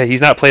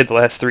he's not played the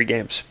last 3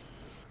 games.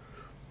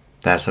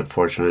 That's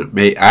unfortunate.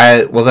 Then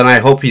I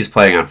hope he's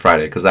playing on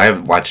Friday, because I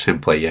haven't watched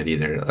him play yet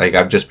either. Like,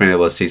 I've just been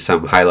able to see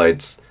some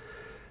highlights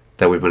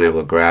that we've been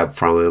able to grab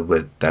from him,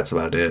 but that's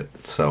about it.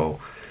 So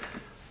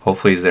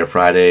hopefully he's there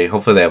Friday.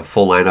 Hopefully they have a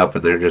full lineup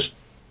and they're just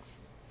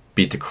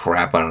beat the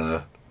crap out of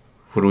the...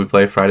 Who do we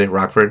play Friday?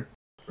 Rockford,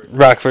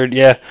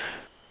 yeah.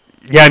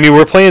 Yeah, I mean,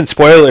 we're playing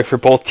spoiler for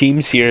both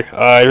teams here.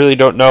 I really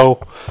don't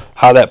know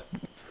how that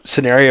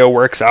scenario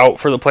works out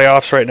for the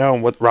playoffs right now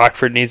and what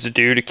Rockford needs to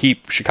do to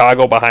keep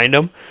Chicago behind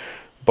them.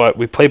 But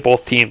we play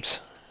both teams.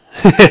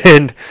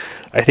 And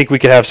I think we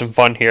could have some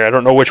fun here. I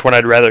don't know which one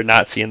I'd rather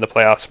not see in the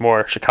playoffs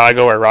more,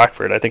 Chicago or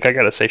Rockford. I think I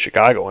got to say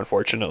Chicago,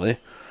 unfortunately,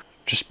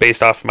 just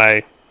based off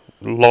my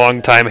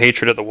long-time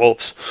hatred of the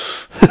Wolves.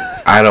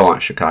 I don't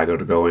want Chicago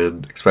to go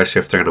in, especially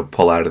if they're going to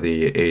pull out of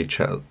the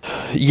AHL.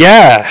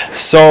 Yeah,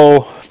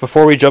 so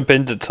before we jump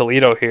into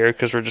Toledo here,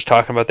 because we're just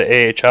talking about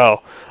the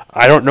AHL,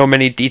 I don't know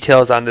many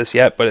details on this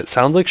yet, but it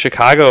sounds like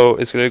Chicago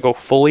is going to go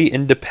fully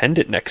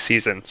independent next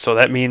season. So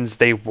that means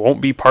they won't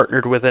be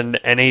partnered with an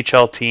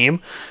NHL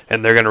team,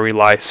 and they're going to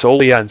rely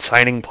solely on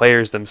signing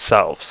players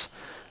themselves.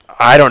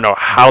 I don't know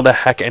how the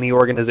heck any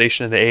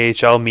organization in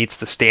the AHL meets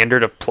the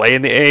standard of play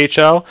in the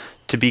AHL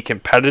to be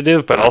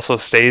competitive, but also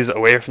stays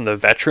away from the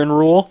veteran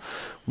rule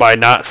by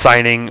not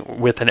signing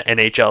with an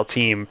NHL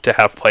team to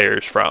have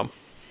players from.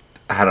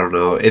 I don't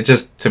know. It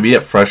just, to me,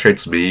 it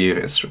frustrates me.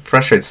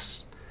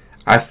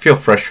 I feel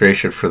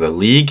frustration for the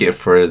league and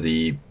for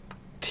the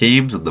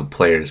teams and the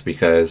players,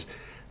 because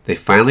they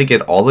finally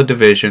get all the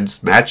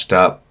divisions matched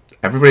up.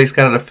 Everybody's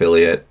got an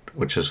affiliate,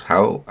 which is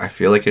how I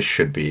feel like it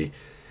should be.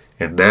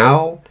 And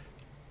now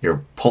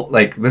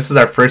this is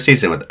our first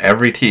season with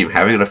every team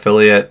having an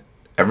affiliate.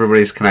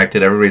 Everybody's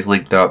connected. Everybody's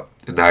linked up.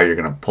 And now you're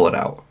going to pull it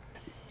out.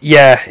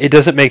 Yeah, it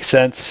doesn't make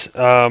sense.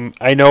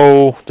 I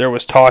know there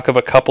was talk of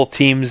a couple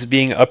teams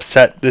being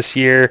upset this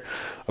year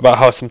about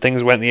how some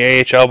things went in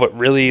the AHL, but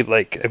really,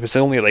 it was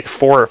only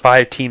 4 or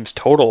 5 teams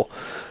total.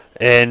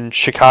 And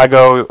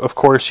Chicago, of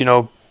course,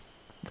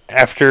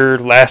 after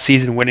last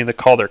season winning the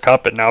Calder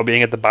Cup and now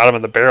being at the bottom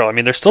of the barrel, I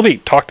mean, they're still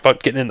being talked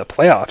about getting in the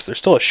playoffs. There's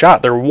still a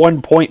shot. They're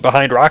 1 point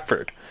behind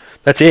Rockford.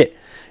 That's it.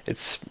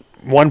 It's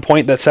 1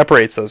 point that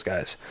separates those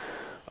guys.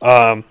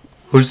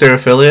 Who's their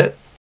affiliate?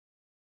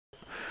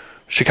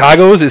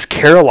 Chicago's is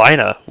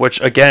Carolina,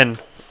 which, again,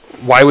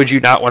 why would you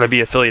not want to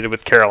be affiliated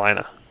with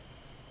Carolina?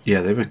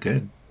 Yeah, they've been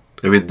good.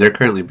 I mean, they're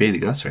currently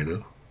beating us right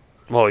now.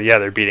 Well, yeah,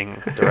 they're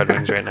beating the Red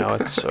Wings right now.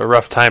 It's a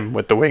rough time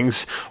with the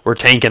Wings. We're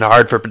tanking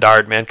hard for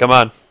Bedard, man. Come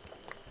on.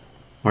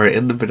 We're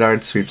in the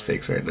Bedard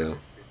sweepstakes right now.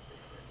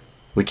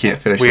 We can't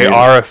finish. We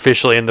are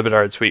officially in the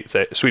Bedard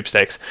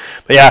sweepstakes.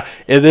 But yeah,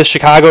 this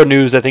Chicago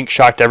news, I think,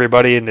 shocked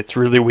everybody, and it's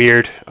really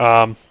weird.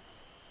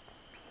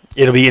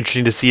 It'll be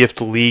interesting to see if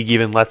the league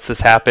even lets this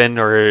happen,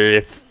 or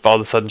if all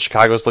of a sudden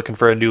Chicago's looking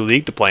for a new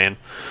league to play in.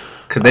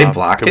 Could they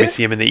block could it? Could we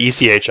see him in the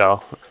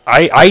ECHL?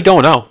 I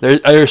don't know.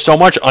 There's so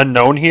much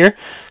unknown here,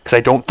 because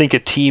I don't think a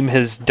team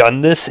has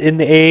done this in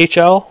the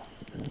AHL,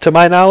 to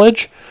my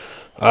knowledge.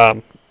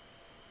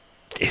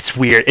 It's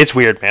weird. It's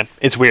weird, man.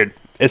 It's weird.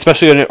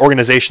 Especially in an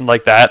organization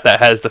like that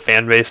has the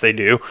fan base they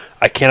do.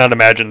 I cannot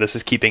imagine this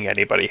is keeping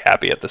anybody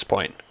happy at this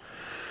point.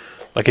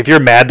 Like, if you're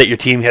mad that your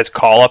team has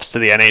call-ups to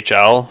the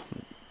NHL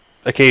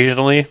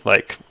occasionally,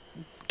 like,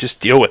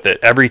 just deal with it.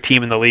 Every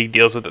team in the league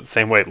deals with it the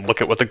same way.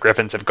 Look at what the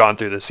Griffins have gone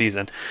through this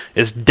season.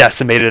 It's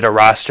decimated a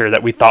roster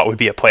that we thought would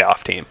be a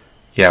playoff team.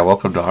 Yeah,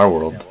 welcome to our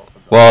world.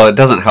 Well, it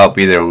doesn't help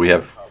either when we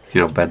have,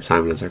 Ben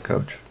Simon as our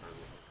coach.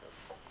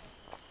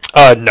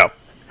 No,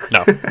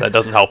 that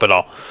doesn't help at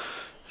all.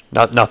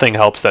 Nothing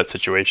helps that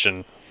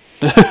situation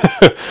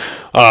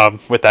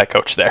with that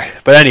coach there.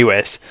 But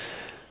anyways,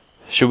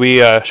 should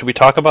we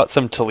talk about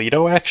some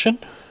Toledo action?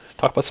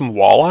 Talk about some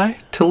walleye?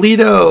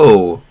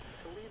 Toledo.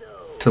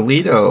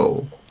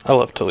 I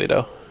love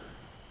Toledo.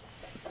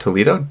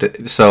 Toledo?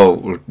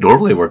 So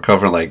normally we're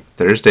covering like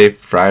Thursday,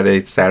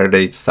 Friday,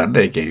 Saturday,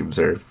 Sunday games,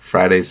 or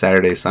Friday,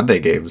 Saturday, Sunday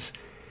games.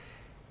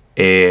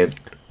 And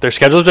their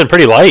schedule's been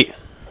pretty light.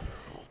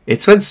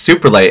 It's been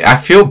super light. I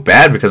feel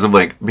bad because I'm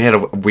like,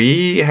 man,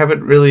 we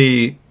haven't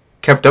really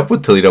kept up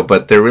with Toledo,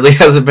 but there really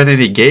hasn't been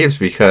any games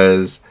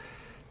because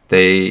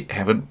they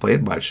haven't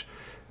played much.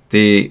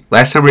 The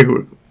last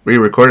time we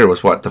recorded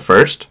was what, the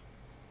 1st?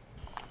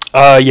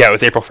 Yeah, it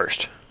was April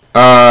 1st.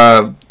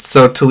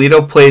 So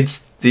Toledo played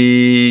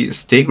the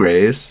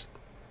Stingrays,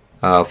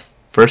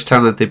 first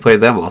time that they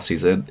played them all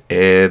season,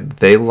 and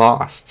they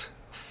lost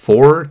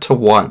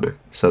 4-1.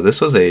 So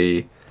this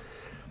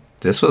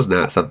was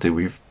not something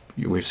we've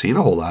seen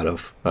a whole lot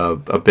of.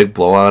 A big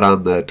blowout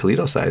on the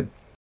Toledo side.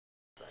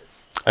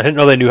 I didn't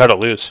know they knew how to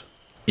lose.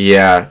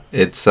 Yeah,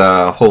 it's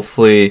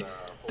hopefully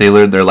they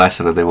learned their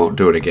lesson and they won't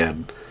do it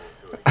again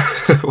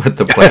with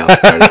the playoffs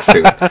starting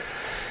soon.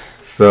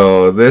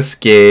 So this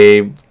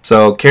game,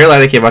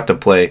 Carolina came out to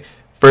play.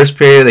 First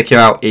period they came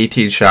out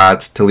 18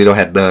 shots, Toledo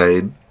had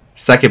 9.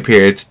 Second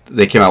period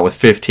they came out with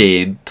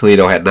 15,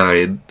 Toledo had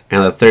 9.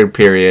 And the third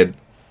period,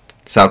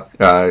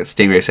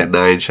 Stingrays had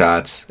 9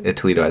 shots and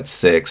Toledo had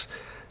 6.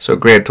 So a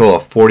grand total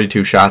of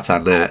 42 shots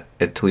on net,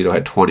 and Toledo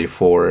had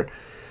 24.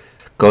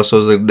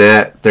 Gosso's in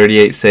net,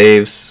 38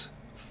 saves,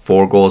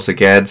 4 goals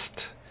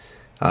against,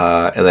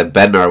 and then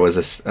Bednar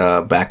was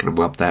backing him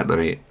up that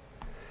night.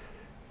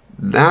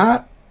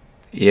 Not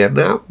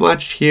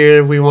much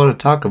here we want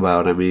to talk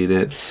about. I mean,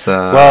 it's...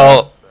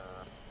 Well,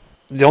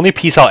 the only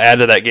piece I'll add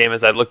to that game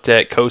is I looked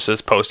at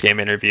Kosa's post-game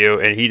interview,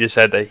 and he just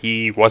said that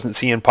he wasn't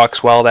seeing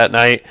pucks well that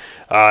night.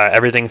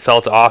 Everything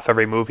felt off,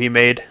 every move he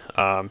made.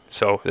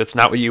 So it's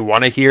not what you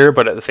want to hear,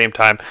 but at the same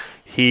time,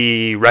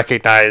 he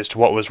recognized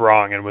what was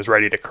wrong and was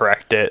ready to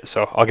correct it.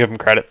 So I'll give him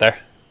credit there.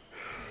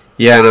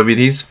 Yeah, and I mean,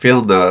 he's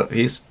getting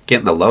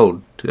the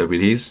load. I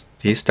mean, he's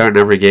starting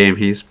every game.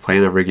 He's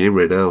playing every game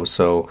right now.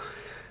 So,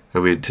 I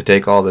mean, to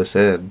take all this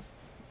in,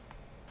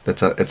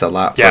 it's a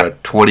lot for a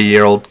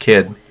 20-year-old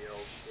kid.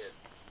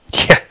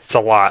 Yeah, it's a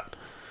lot.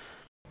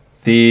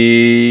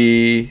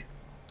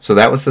 So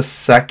that was the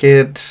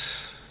second.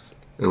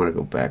 I'm gonna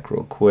go back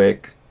real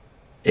quick,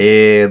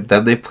 and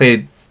then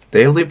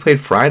they only played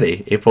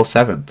Friday, April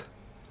 7th.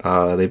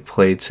 They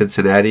played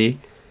Cincinnati.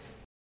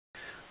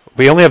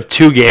 We only have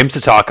 2 games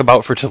to talk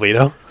about for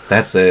Toledo.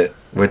 That's it.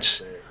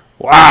 Which,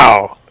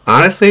 wow.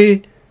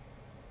 Honestly,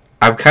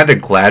 I'm kind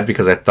of glad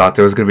because I thought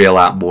there was going to be a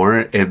lot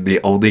more, and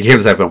the only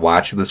games I've been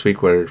watching this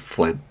week were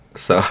Flint.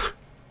 So,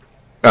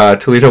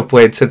 Toledo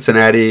played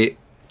Cincinnati.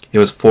 It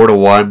was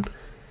 4-1.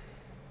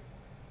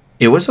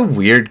 It was a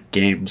weird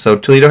game. So,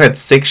 Toledo had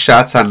 6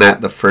 shots on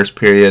net the first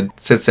period.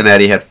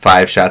 Cincinnati had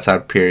 5 shots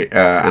on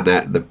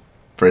net the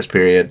first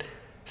period.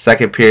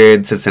 Second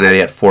period, Cincinnati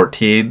had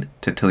 14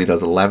 to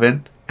Toledo's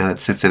 11. And then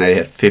Cincinnati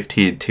had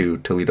 15 to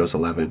Toledo's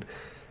 11.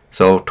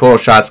 So, total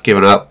shots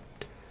given up,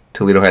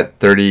 Toledo had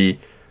 30.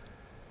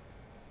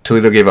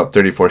 Toledo gave up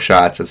 34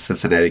 shots and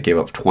Cincinnati gave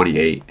up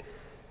 28.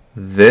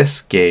 This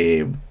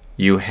game,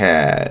 you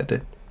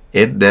had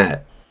in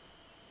net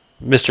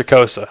Mr.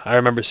 Kosa. I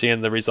remember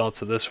seeing the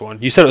results of this one.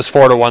 You said it was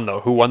 4-1 though.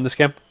 Who won this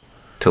game?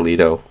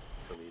 Toledo.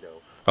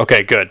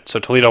 Okay, good. So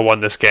Toledo won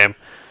this game.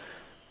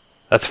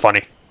 That's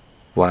funny.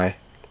 Why?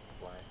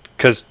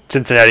 Because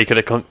Cincinnati could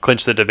have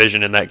clinched the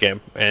division in that game,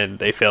 and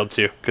they failed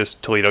to, because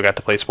Toledo got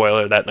to play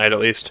spoiler that night at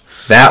least.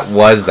 That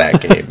was that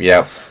game,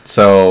 yep.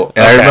 So,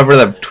 and I remember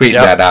them tweeting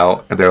that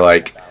out, and they're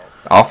like,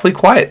 awfully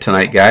quiet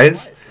tonight,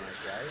 guys.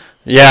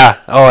 Yeah.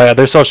 Oh, yeah.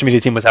 Their social media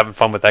team was having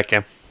fun with that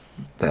game.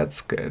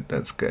 That's good.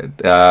 That's good.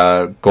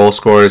 Goal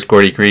scorers: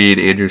 Gordy Green,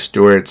 Andrew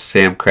Stewart,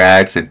 Sam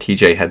Craggs, and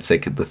TJ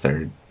Hensick in the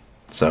third.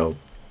 So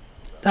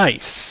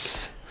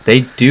nice.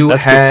 They do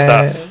that's have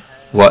good stuff.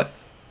 What?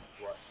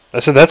 I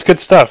said that's good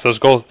stuff. Those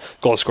goal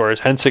scorers,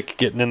 Hensick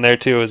getting in there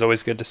too is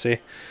always good to see.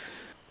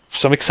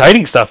 Some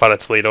exciting stuff out of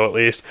Toledo, at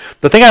least.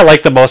 The thing I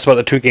like the most about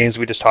the two games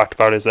we just talked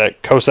about is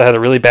that Costa had a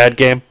really bad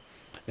game,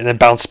 and then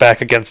bounced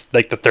back against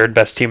like the third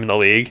best team in the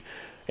league,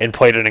 and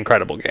played an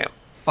incredible game.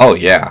 Oh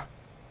yeah,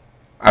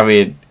 I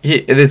mean,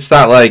 it's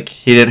not like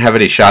he didn't have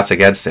any shots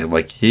against him.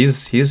 Like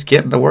he's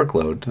getting the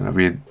workload. I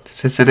mean,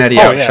 Cincinnati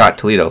outshot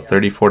Toledo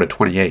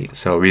 34-28.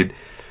 So I mean,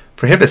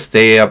 for him to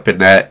stay up in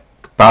that,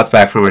 bounce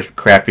back from a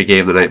crappy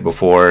game the night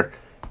before,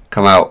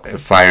 come out and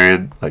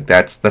firing, like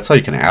that's all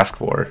you can ask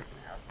for.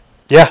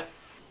 Yeah,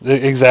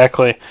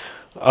 exactly.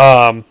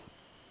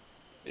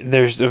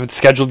 There's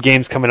scheduled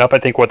games coming up. I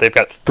think they've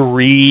got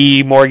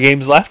 3 more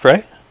games left,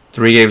 right?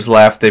 3 games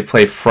left. They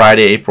play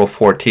Friday, April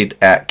 14th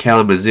at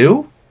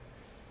Kalamazoo.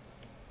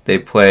 They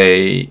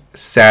play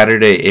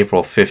Saturday,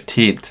 April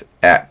 15th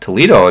at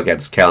Toledo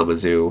against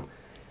Kalamazoo.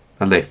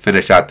 Then they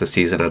finish out the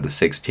season on the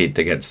 16th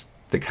against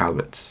the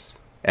Comets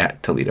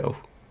at Toledo.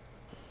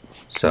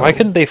 So why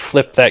couldn't they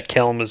flip that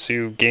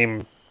Kalamazoo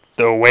game,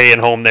 the away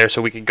and home there,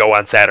 so we could go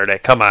on Saturday?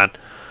 Come on.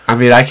 I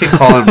mean, I can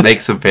call and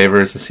make some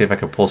favors and see if I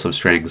can pull some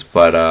strings,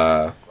 but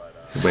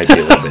it might be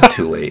a little bit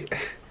too late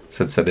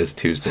since it is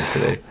Tuesday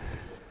today.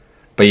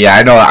 But yeah,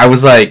 I know. I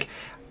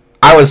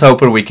was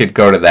hoping we could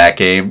go to that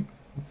game,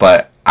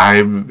 but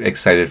I'm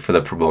excited for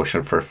the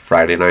promotion for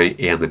Friday night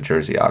and the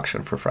jersey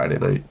auction for Friday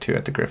night too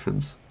at the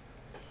Griffins.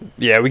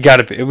 Yeah, we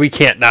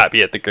can't not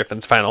be at the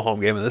Griffins' final home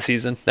game of the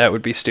season. That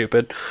would be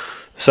stupid.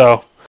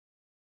 So,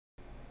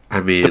 I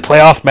mean, the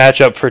playoff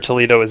matchup for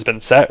Toledo has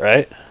been set,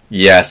 right?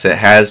 Yes, it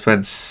has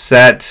been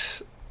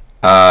set.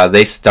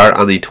 They start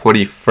on the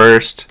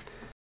 21st.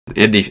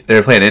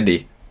 They're playing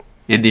Indy.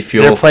 Indy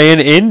Fuel. They're playing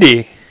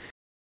Indy.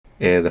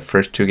 And the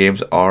first 2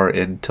 games are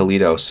in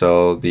Toledo.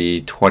 So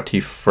the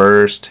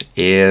 21st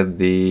and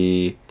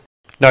the...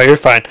 No, you're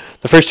fine.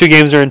 The first 2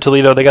 games are in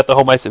Toledo. They got the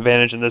home ice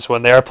advantage in this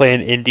one. They are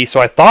playing Indy. So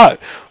I thought,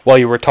 while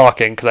you were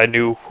talking, because I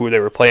knew who they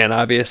were playing,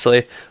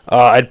 obviously,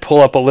 I'd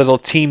pull up a little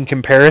team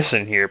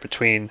comparison here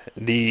between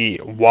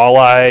the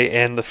Walleye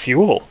and the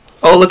Fuel.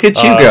 Oh, look at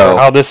you go.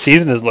 How this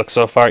season has looked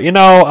so far. You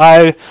know,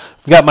 I've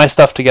got my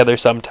stuff together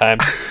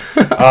sometimes.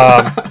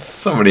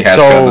 Somebody has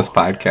to on this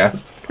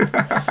podcast.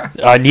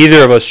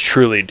 Neither of us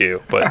truly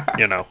do, but,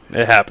 you know,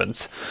 it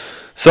happens.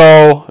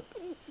 So,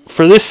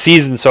 for this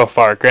season so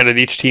far, granted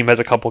each team has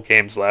a couple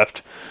games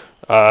left,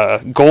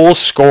 goals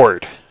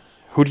scored.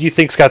 Who do you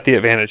think's got the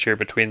advantage here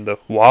between the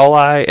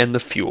Walleye and the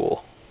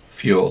Fuel?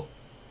 Fuel.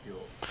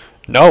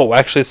 No,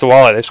 actually it's the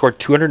Walleye. They've scored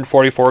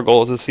 244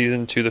 goals this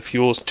season to the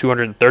Fuel's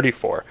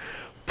 234.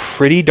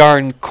 Pretty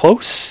darn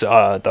close,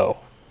 though.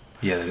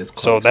 Yeah, that is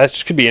close. So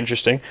that could be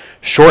interesting.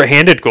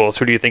 Short-handed goals,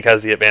 who do you think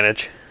has the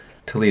advantage?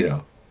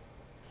 Toledo.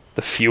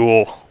 The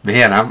Fuel.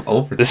 Man, I'm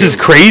over. This is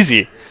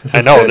crazy.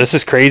 This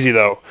is crazy,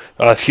 though.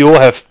 Fuel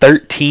have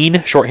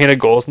 13 short-handed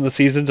goals in the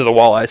season to the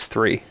Walleye's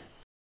 3.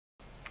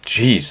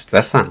 Jeez,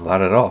 that's not a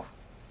lot at all.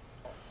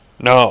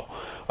 No.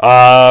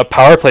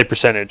 Power play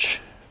percentage.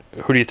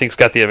 Who do you think's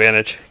got the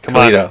advantage? Come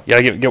Toledo. on. Yeah,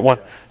 get one.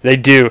 They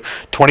do.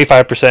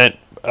 25%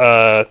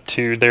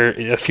 to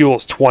their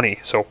Fuel's 20,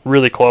 so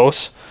really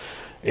close.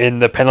 In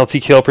the penalty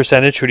kill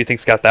percentage, who do you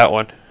think's got that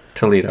one?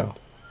 Toledo.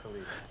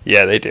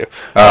 Yeah, they do.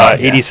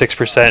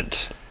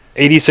 86%.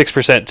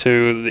 86%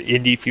 to the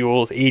Indy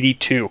Fuels,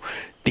 82.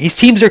 These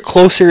teams are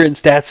closer in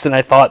stats than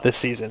I thought this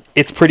season.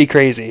 It's pretty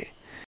crazy.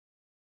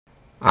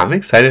 I'm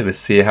excited to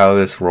see how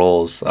this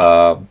rolls.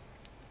 I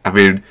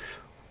mean,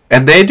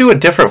 and they do a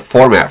different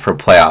format for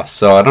playoffs.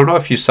 So I don't know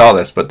if you saw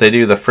this, but they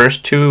do the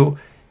first 2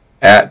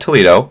 at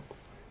Toledo,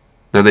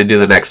 then they do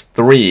the next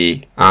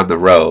 3 on the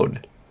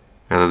road,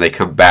 and then they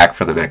come back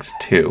for the next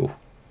 2.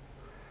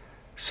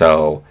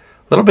 So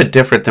a little bit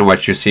different than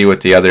what you see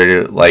with the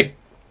other, like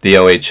the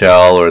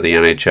OHL or the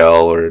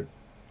NHL or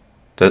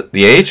the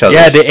AHL.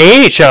 Yeah,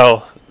 the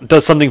AHL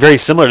does something very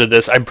similar to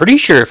this. I'm pretty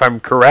sure, if I'm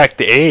correct,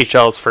 the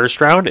AHL's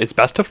first round is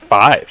best of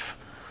 5.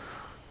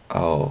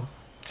 Oh.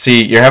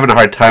 See, you're having a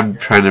hard time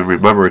trying to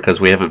remember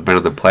because we haven't been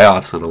in the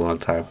playoffs in a long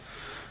time.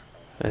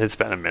 It's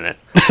been a minute.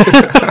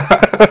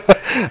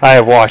 I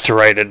have walked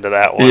right into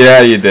that one. Yeah,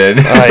 you did.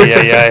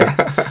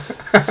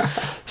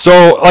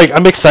 So,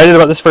 I'm excited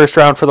about this first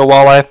round for the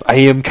Walleye. I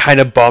am kind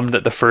of bummed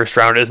that the first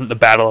round isn't the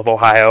Battle of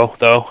Ohio,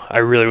 though. I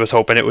really was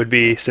hoping it would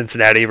be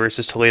Cincinnati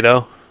versus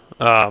Toledo.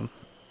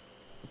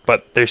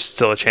 But there's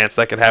still a chance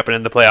that could happen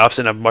in the playoffs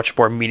in a much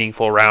more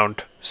meaningful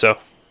round. So,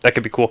 that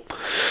could be cool.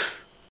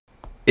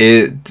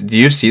 Do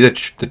you see the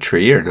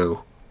tree or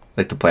no?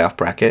 Like the playoff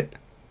bracket?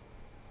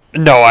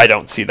 No, I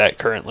don't see that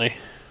currently.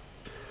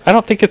 I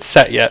don't think it's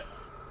set yet.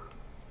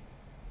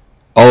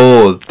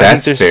 Oh,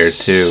 that's fair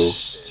too.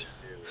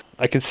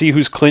 I can see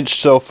who's clinched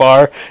so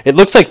far. It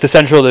looks like the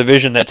Central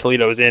Division that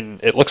Toledo is in.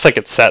 It looks like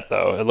it's set,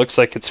 though. It looks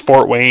like it's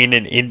Fort Wayne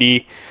and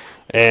Indy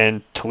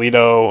and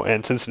Toledo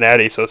and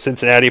Cincinnati. So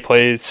Cincinnati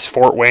plays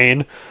Fort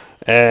Wayne.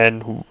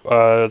 and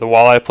the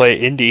Walleye play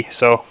Indy.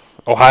 So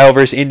Ohio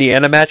versus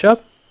Indiana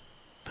matchup.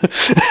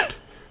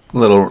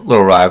 Little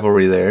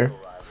rivalry there.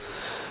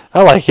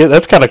 I like it.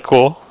 That's kind of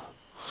cool.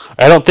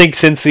 I don't think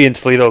Cincy and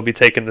Toledo will be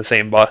taking the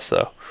same bus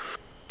though.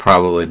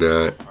 Probably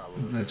not.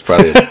 It's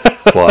probably a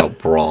full-out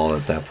brawl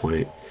at that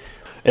point.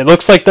 It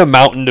looks like the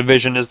Mountain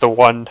Division is the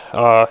one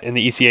in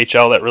the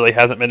ECHL that really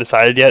hasn't been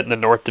decided yet, and the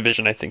North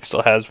Division I think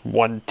still has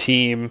one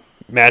team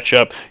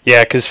matchup.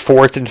 Yeah, because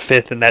 4th and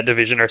 5th in that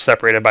division are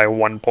separated by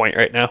 1 point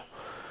right now.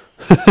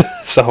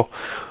 So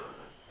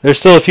there's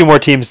still a few more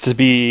teams to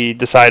be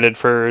decided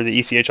for the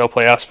ECHL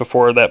playoffs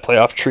before that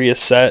playoff tree is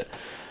set.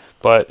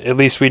 But at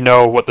least we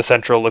know what the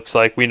Central looks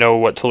like. We know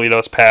what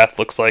Toledo's path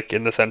looks like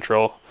in the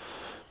Central.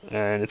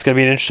 And it's going to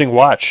be an interesting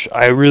watch.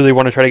 I really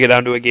want to try to get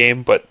down to a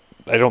game, but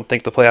I don't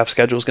think the playoff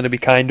schedule is going to be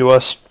kind to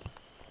us,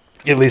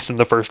 at least in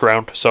the first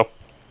round. So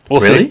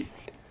we'll see.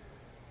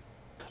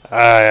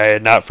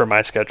 Not for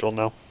my schedule,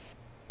 no.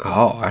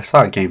 Oh, I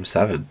saw Game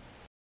 7.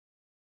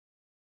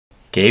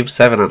 Game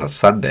 7 on a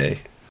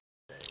Sunday.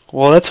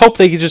 Well, let's hope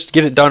they can just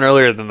get it done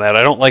earlier than that.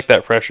 I don't like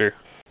that pressure.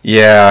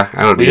 Yeah,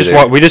 I don't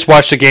either. We just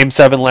watched the Game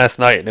 7 last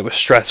night, and it was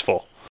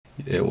stressful.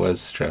 It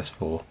was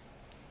stressful.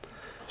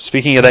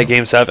 Speaking of that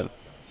Game 7,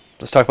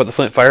 let's talk about the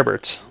Flint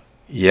Firebirds.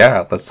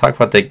 Yeah, let's talk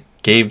about the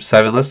Game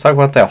 7. Let's talk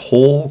about that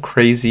whole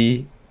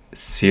crazy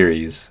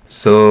series.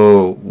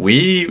 So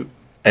we,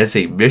 as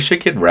a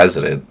Michigan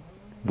resident,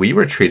 we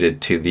were treated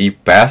to the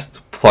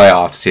best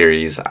playoff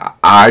series,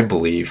 I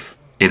believe,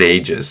 in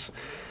ages.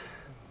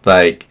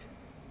 Like,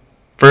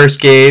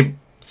 first game,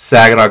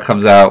 Saginaw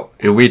comes out,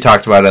 and we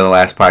talked about it in the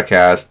last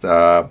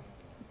podcast.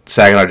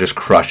 Saginaw just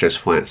crushes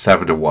Flint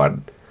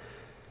 7-1.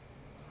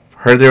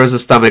 Heard there was a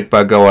stomach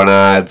bug going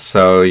on,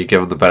 so you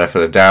give them the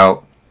benefit of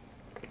doubt.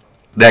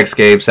 Next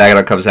game,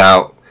 Saginaw comes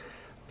out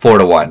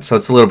 4-1, so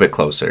it's a little bit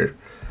closer.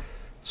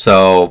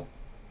 So,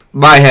 in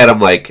my head, I'm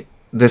like,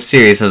 this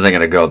series isn't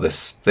going to go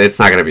this. It's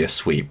not going to be a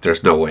sweep.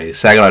 There's no way.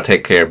 Saginaw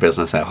take care of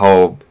business at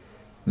home.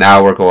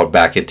 Now we're going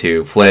back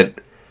into Flint.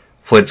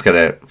 Flint's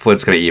gonna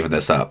even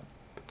this up.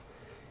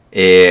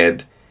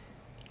 And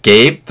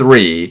Game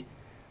 3,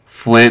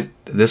 Flint.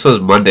 This was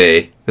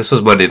Monday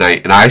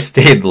night, and I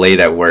stayed late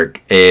at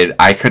work, and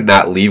I could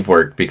not leave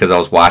work because I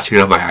was watching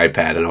it on my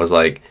iPad, and I was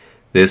like,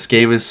 this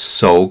game is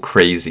so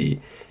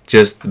crazy.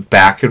 Just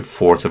back and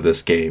forth of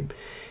this game.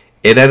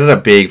 It ended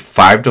up being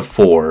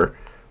 5-4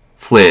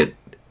 Flint,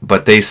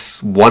 but they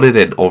won it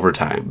in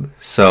overtime.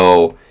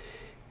 So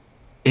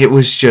it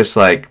was just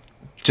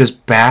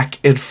back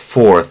and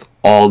forth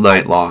all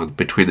night long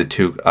between the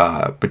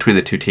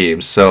two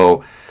teams.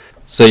 So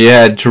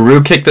yeah,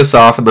 Giroux kicked us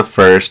off in the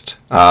first.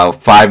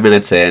 5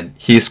 minutes in,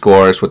 he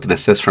scores with an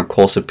assist from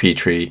Colson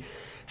Petrie.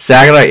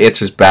 Saginaw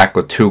answers back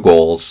with 2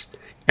 goals,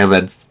 and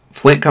then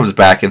Flint comes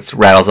back and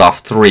rattles off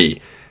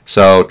 3.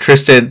 So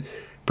Tristan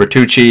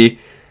Bertucci,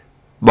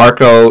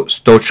 Marco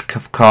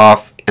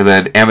Stochkov, and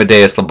then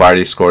Amadeus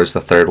Lombardi scores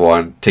the third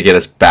one to get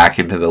us back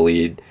into the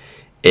lead.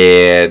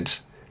 And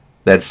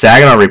then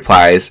Saginaw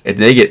replies, and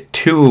they get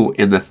 2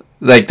 in the...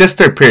 this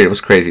third period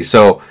was crazy.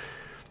 So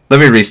let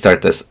me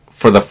restart this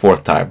for the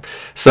 4th time.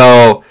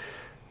 So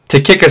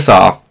to kick us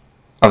off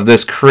of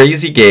this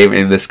crazy game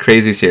in this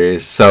crazy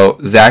series, so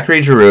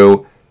Zachary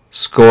Giroux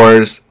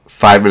scores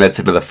 5 minutes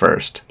into the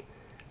first.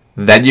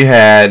 Then you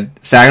had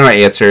Saginaw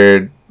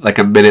answered like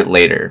a minute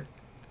later.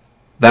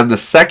 Then the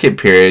second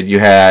period, you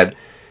had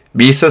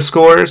Misa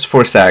scores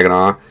for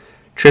Saginaw,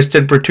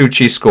 Tristan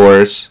Bertucci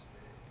scores,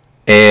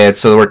 and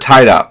so we're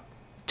tied up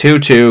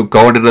 2-2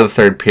 going into the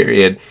third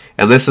period,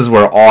 and this is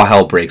where all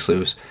hell breaks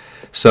loose.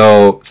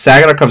 So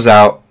Flint comes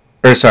out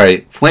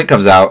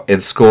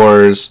and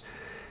scores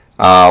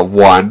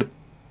 1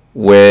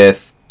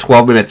 with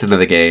 12 minutes into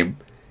the game.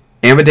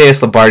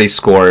 Amadeus Lombardi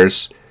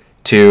scores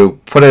to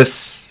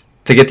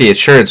get the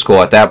insurance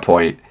goal at that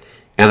point,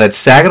 and then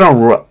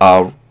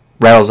Saginaw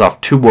rattles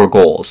off 2 more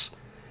goals.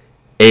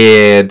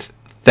 And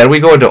then we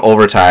go into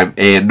overtime,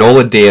 and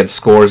Nolan Dan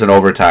scores in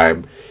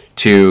overtime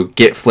to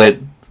get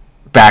Flint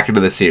back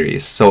into the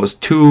series. So it was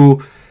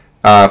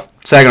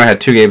Saginaw had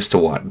 2 games to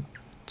 1.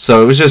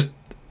 So it was just,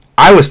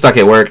 I was stuck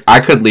at work. I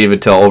couldn't leave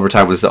until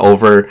overtime was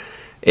over.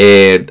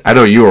 And I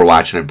know you were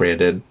watching it,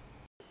 Brandon.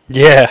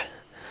 Yeah.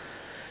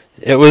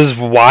 It was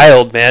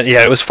wild, man.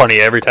 Yeah, it was funny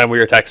every time we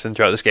were texting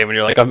throughout this game, and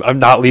you're like, I'm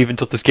not leaving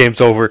until this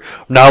game's over.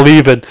 I'm not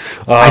leaving.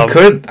 I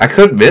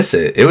couldn't miss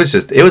it. It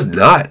was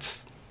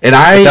nuts. And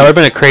that would have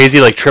been a crazy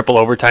triple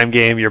overtime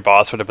game. Your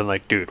boss would have been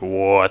like, dude,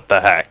 what the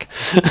heck?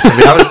 I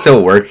mean, I was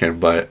still working,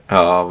 but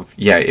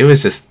yeah, it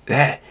was just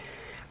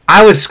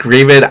I was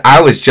screaming,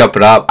 I was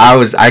jumping up,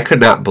 I could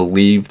not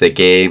believe the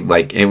game.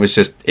 It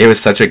was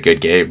such a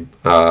good game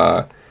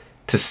to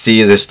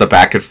see just the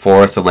back and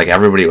forth, and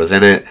everybody was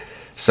in it.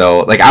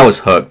 So I was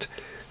hooked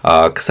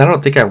because I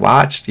don't think I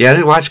watched. Yeah, I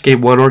didn't watch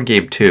Game 1 or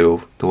Game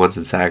 2, the ones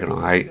in Saginaw.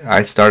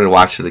 I started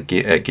watching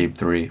at Game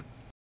 3.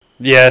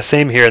 Yeah,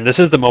 same here. And this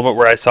is the moment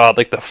where I saw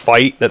like the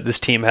fight that this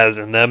team has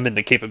in them and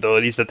the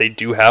capabilities that they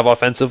do have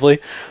offensively.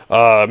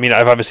 I mean,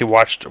 I've obviously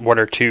watched one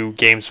or two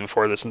games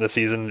before this in the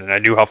season, and I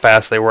knew how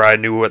fast they were. I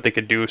knew what they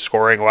could do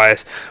scoring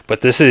wise.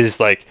 But this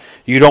is like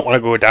you don't want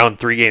to go down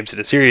 3 games in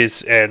a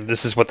series, and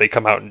this is what they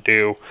come out and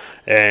do.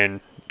 And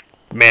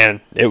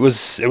man, it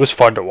was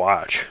fun to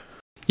watch.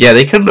 Yeah,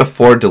 they couldn't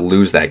afford to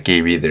lose that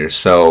game either.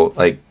 So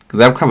like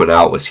them coming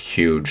out was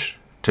huge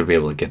to be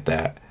able to get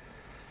that.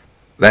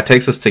 That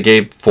takes us to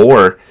game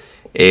 4,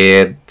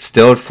 and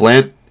still at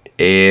Flint,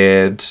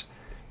 and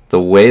the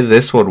way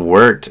this one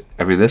worked,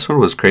 I mean, this one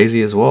was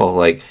crazy as well.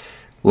 Like,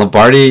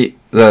 Lombardi,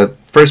 the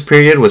first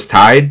period was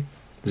tied,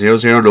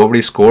 0-0,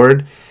 nobody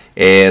scored,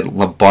 and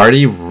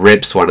Lombardi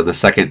rips one in the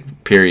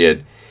second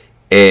period,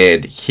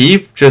 and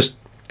this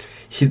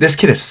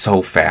kid is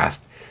so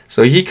fast.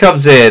 So he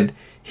comes in,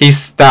 he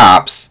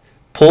stops,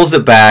 pulls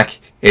it back,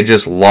 and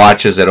just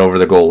launches it over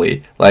the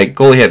goalie. Like,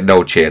 goalie had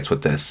no chance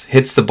with this.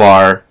 Hits the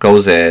bar,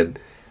 goes in.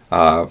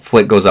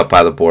 Flint goes up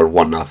by the board,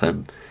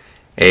 1-0.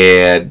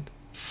 And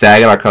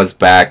Saginaw comes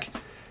back,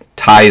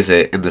 ties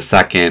it in the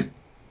second.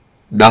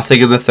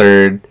 Nothing in the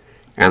third.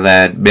 And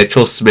then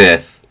Mitchell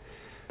Smith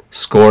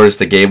scores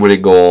the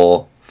game-winning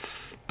goal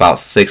about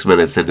 6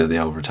 minutes into the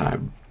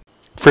overtime.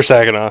 For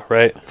Saginaw,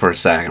 right? For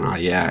Saginaw,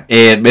 yeah.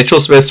 And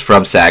Mitchell Smith's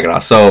from Saginaw.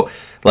 So,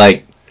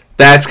 like,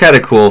 that's kind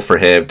of cool for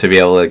him to be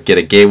able to get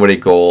a game-winning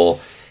goal,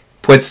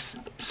 puts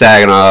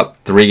Saginaw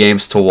up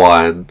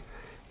 3-1,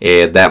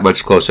 and that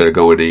much closer to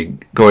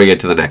going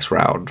into the next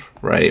round,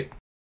 right?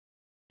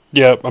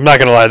 Yeah, I'm not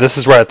gonna lie. This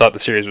is where I thought the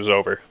series was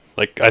over.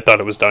 Like I thought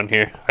it was done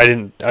here. I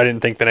didn't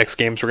think the next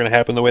games were gonna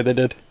happen the way they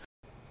did.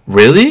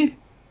 Really?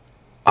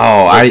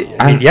 Oh, I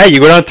mean, yeah, you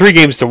go down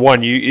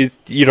 3-1.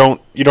 You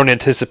don't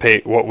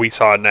anticipate what we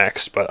saw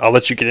next, but I'll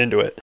let you get into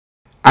it.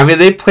 I mean,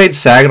 they played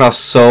Saginaw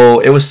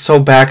it was so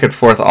back and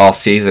forth all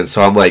season,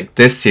 so I'm like,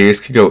 this series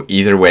could go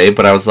either way,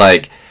 but I was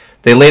like,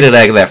 they laid an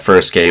egg in that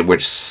first game,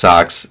 which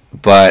sucks,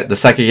 but the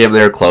second game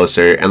they were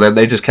closer, and then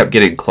they just kept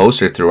getting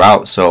closer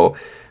throughout, so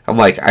I'm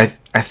like, I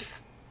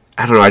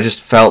don't know, I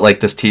just felt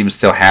like this team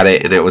still had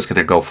it, and it was going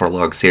to go for a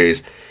long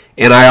series,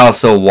 and I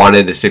also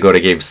wanted it to go to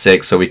game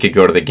 6 so we could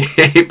go to the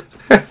game.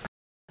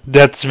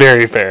 That's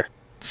very fair.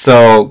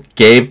 So,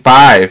 game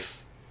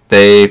 5,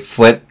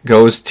 Flint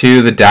goes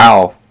to the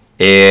Dow,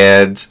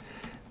 and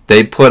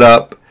they put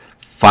up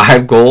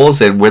 5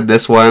 goals and win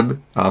this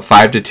one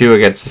 5-2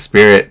 against the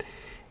Spirit.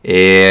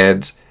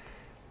 And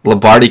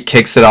Lombardi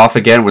kicks it off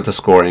again with the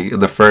scoring in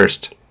the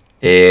first.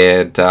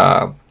 And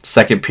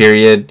second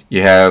period,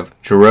 you have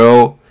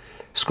Giroux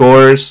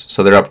scores,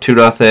 so they're up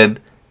 2-0.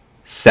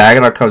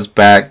 Saginaw comes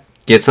back,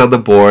 gets on the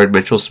board.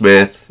 Mitchell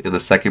Smith in the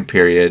second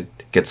period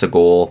gets a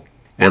goal.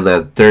 And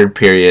then third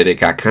period, it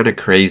got kind of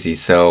crazy.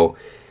 So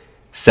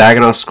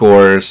Saginaw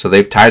scores, so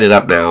they've tied it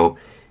up now.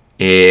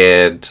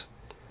 And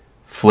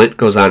Flint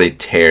goes on a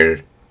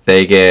tear.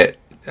 They get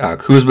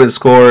Kuzman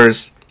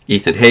scores,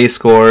 Ethan Hayes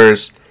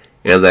scores,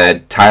 and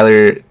then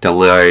Tyler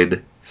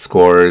DeLine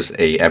scores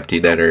a empty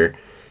netter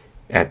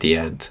at the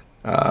end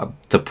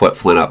to put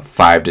Flint up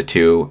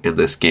 5-2 in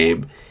this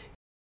game.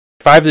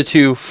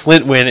 5-2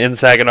 Flint win in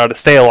Saginaw to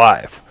stay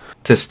alive.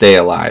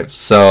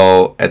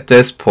 So at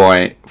this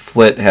point,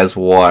 Flint has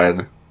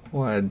won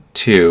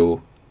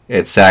 1-2,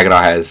 and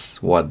Saginaw has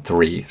won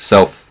 3.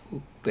 So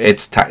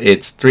it's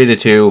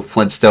 3-2.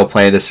 Flint's still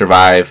playing to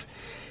survive,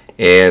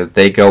 and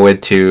they go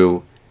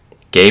into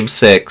Game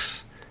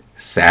 6,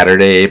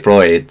 Saturday, April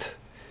 8th,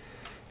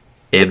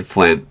 in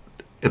Flint.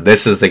 And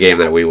this is the game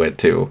that we went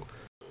to.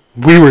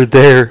 We were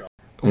there.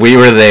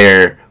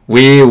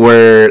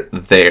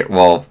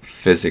 Well,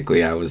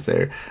 physically, I was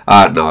there.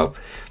 No,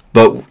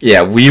 but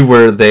yeah, we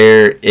were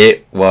there.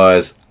 It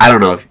was. I don't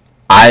know.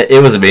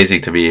 It was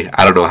amazing to me.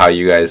 I don't know how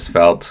you guys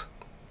felt.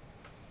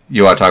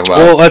 You want to talk about?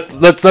 Well,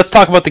 let's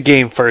talk about the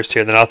game first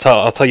here. Then I'll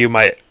tell you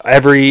my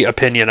every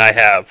opinion I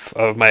have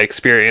of my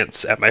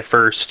experience at my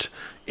first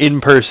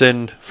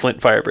in-person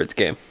Flint Firebirds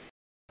game.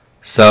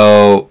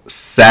 So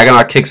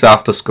Saginaw kicks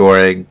off the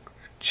scoring.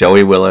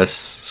 Joey Willis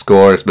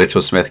scores.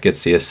 Mitchell Smith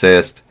gets the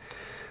assist.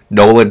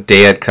 Nolan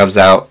Dan comes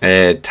out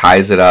and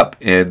ties it up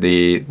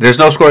There's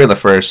no scoring in the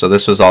first, so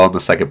this was all in the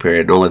second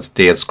period. Nolan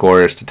Dan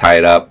scores to tie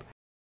it up.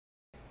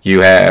 You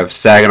have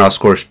Saginaw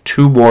scores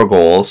 2 more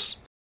goals.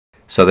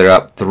 So they're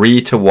up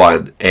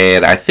 3-1.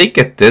 And I think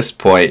at this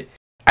point,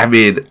 I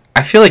mean,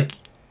 I feel like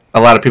a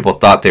lot of people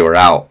thought they were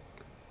out.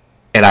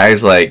 And I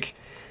was like,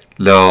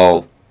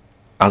 no.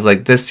 I was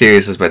like, this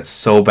series has been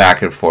so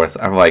back and forth.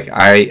 I'm like,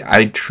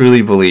 I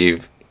truly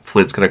believe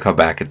Flint's going to come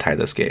back and tie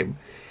this game.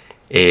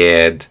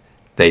 And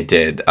they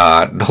did.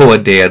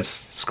 Nolan Dance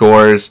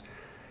scores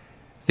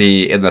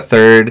in the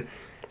third.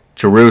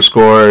 Giroux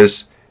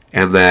scores.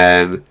 And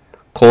then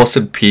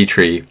Colson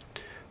Petrie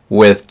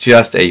with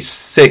just a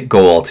sick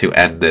goal to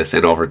end this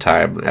in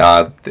overtime.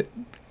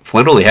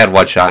 Flint only had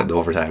 1 shot in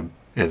overtime,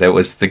 and it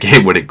was the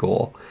game-winning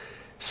goal.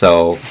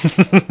 So,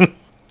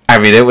 I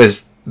mean, it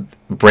was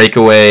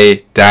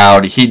breakaway,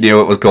 down. He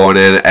knew it was going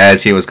in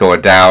as he was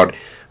going down.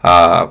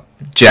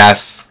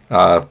 Jess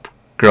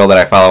girl that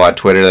I follow on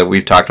Twitter that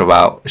we've talked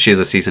about, she's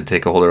a season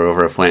ticket holder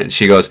over at Flint.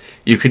 She goes,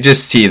 you could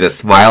just see the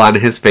smile on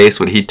his face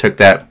when he took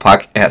that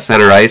puck at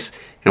center ice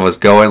and was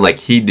going like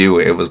he knew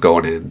it was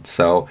going in.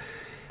 So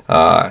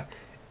that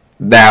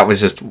was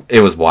just,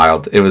 it was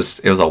wild. It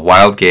was a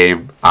wild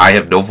game. I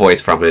have no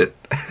voice from it.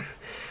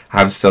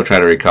 I'm still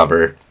trying to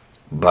recover,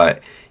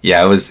 but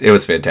yeah, it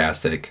was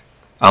fantastic.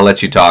 I'll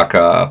let you talk.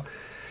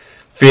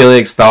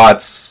 Feelings,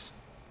 thoughts,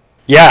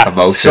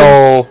 emotions.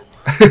 So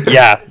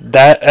yeah,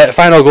 that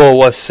final goal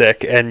was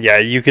sick, and yeah,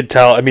 you could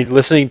tell. I mean,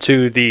 listening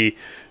to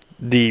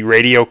the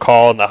radio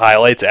call and the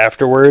highlights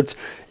afterwards,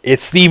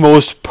 it's the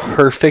most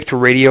perfect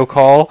radio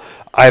call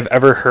I've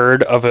ever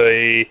heard of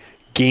a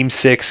Game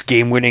 6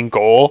 game-winning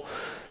goal,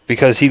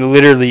 because he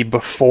literally,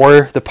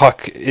 before the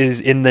puck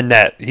is in the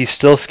net, he's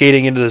still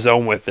skating into the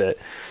zone with it.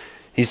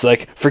 He's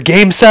like, for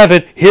Game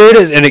 7, here it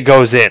is, and it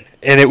goes in,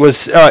 and it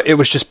was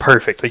just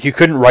perfect. Like, you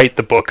couldn't write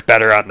the book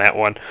better on that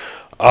one.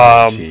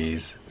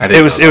 Jeez,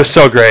 it was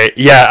so great.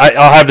 Yeah,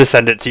 I'll have to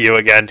send it to you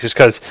again, just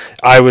because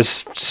I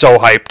was so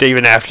hyped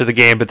even after the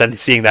game. But then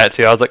seeing that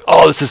too, I was like,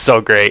 oh, this is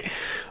so great.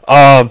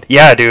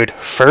 Yeah, dude,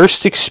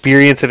 first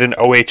experience at an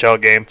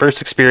OHL game,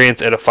 first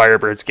experience at a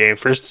Firebirds game,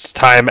 first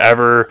time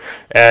ever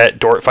at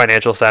Dordt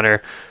Financial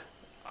Center.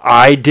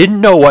 I didn't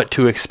know what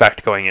to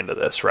expect going into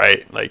this,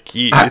 right? Like,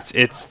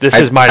 this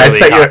is minor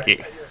league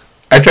hockey.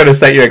 I tried to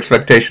set your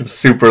expectations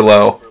super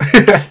low.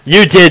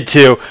 You did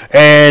too,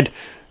 and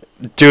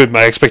dude,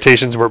 my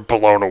expectations were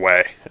blown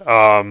away.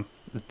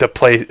 The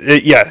place,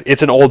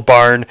 it's an old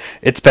barn.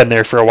 It's been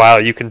there for a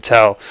while, you can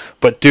tell.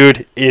 But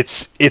dude,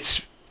 it's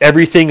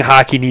everything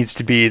hockey needs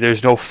to be.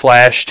 There's no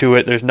flash to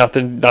it. There's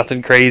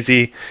nothing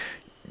crazy.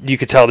 You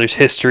can tell there's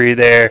history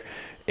there,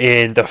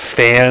 and the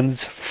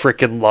fans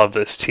freaking love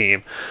this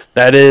team.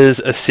 That is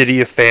a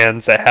city of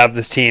fans that have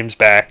this team's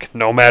back,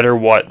 no matter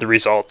what the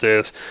result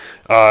is.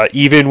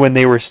 Even when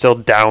they were still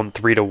down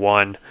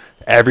 3-1.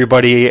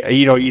 Everybody,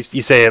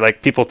 you say,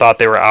 like, people thought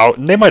they were out,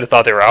 and they might have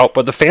thought they were out,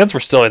 but the fans were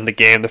still in the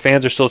game. The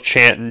fans are still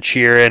chanting,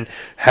 cheering,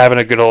 having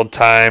a good old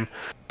time.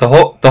 The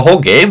whole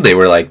game they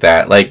were like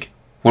that. Like,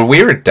 when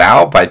we were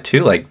down by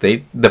 2, like,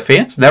 the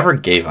fans never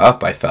gave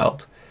up, I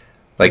felt.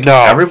 Like, no,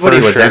 everybody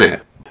was in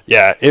it.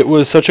 Yeah, it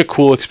was such a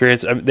cool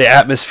experience. I mean, the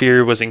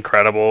atmosphere was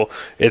incredible.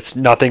 It's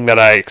nothing that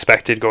I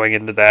expected going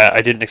into that.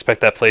 I didn't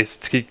expect that place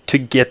to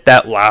get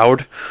that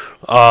loud.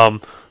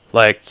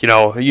 Like, you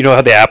know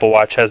how the Apple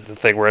Watch has the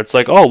thing where it's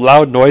like, oh,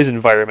 loud noise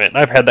environment. And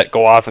I've had that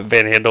go off at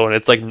Van Handel, and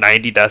it's like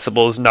 90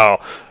 decibels.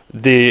 No,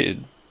 the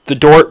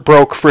Dordt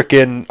broke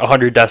freaking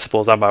 100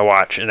 decibels on my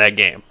watch in that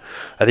game.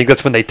 I think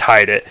that's when they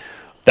tied it.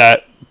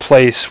 That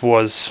place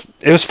was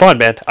fun,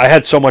 man. I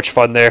had so much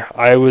fun there.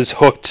 I was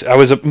hooked. I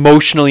was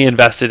emotionally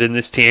invested in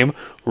this team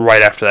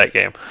right after that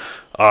game.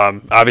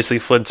 Obviously,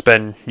 Flint's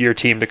been your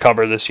team to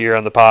cover this year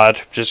on the pod,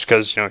 just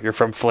because you're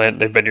from Flint.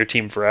 They've been your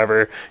team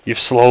forever. You've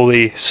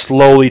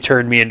slowly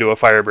turned me into a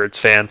Firebirds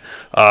fan,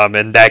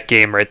 and that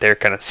game right there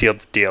kind of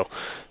sealed the deal.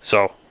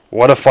 So,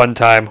 what a fun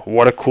time!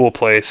 What a cool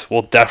place.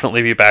 We'll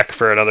definitely be back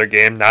for another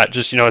game. Not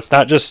just it's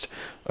not just.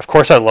 Of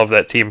course, I love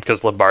that team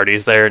because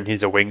Lombardi's there, and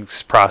he's a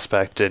Wings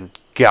prospect, and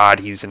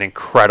God, he's an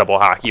incredible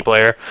hockey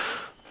player.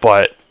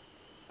 But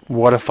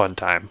what a fun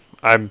time.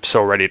 I'm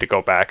so ready to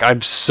go back.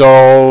 I'm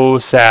so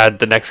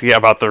sad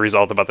about the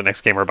result about the next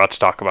game we're about to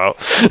talk about.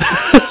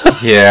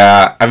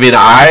 Yeah, I mean,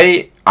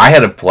 I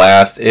had a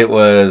blast. It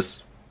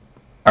was,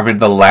 I mean,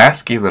 the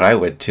last game that I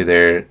went to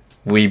there,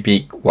 we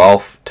beat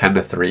Guelph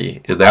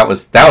 10-3, and that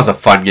was a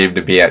fun game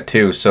to be at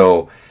too.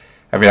 So,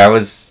 I mean,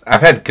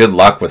 I've had good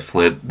luck with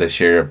Flint this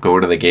year,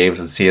 going to the games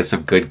and seeing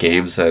some good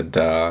games. And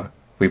I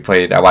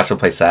watched them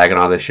play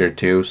Saginaw this year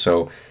too,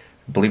 so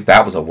I believe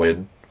that was a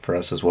win for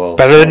us as well.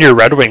 Better than your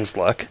Red Wings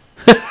luck.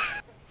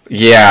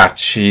 Yeah,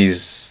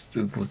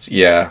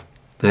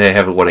 they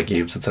haven't won a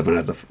game since I've been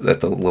at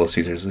the Little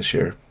Caesars this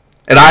year.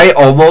 And I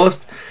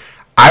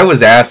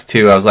was asked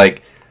to, I was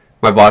like,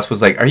 my boss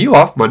was like, are you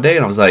off Monday?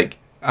 And I was like,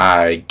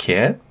 I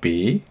can't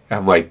be.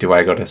 I'm like, do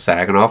I go to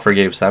Saginaw for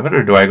Game 7,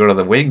 or do I go to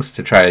the Wings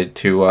to try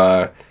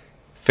to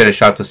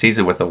finish out the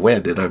season with a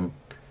win? And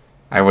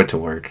I went to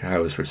work. I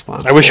was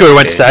responsible. I wish you would have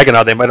went to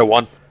Saginaw. They might have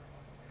won.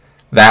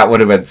 That would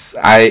have been...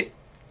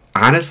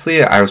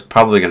 Honestly, I was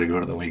probably going to go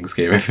to the Wings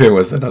game if it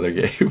was another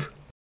game.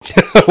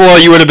 Well,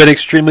 you would have been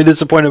extremely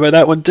disappointed by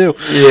that one too.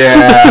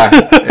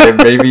 Yeah, and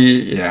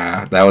maybe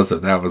that was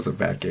a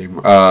bad game.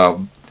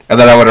 And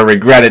then I would have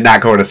regretted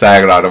not going to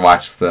Saginaw to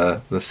watch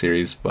the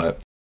series.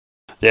 But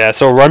yeah,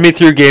 so run me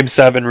through Game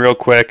 7 real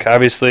quick.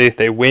 Obviously,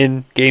 they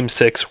win Game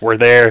 6. We're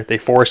there. They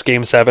force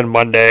Game 7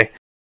 Monday.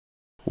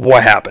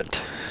 What happened?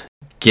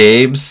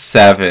 Game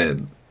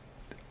 7,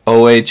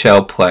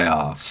 OHL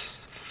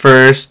playoffs.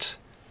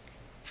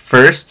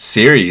 First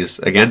series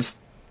against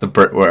the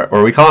Bird,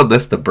 or we call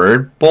this the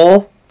Bird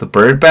Bowl, the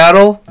Bird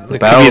Battle, the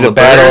Battle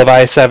of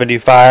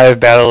I-75,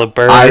 Battle of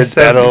Birds,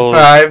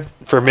 Battle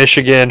for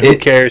Michigan. Who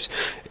cares?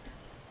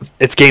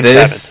 It's Game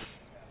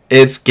 7.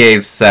 It's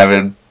Game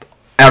 7.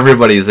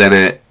 Everybody's in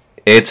it.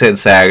 It's in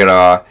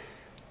Saginaw.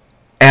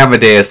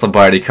 Amadeus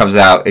Lombardi comes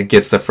out and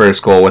gets the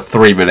first goal with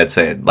 3 minutes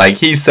in. Like,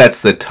 he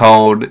sets the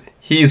tone.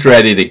 He's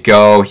ready to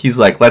go. He's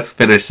like, let's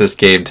finish this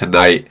game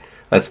tonight.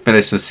 Let's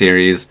finish the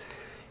series.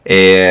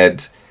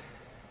 And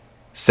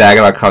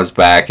Saginaw comes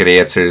back and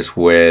answers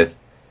with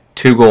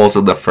 2 goals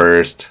in the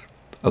first,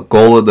 a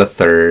goal in the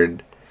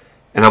third.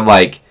 And I'm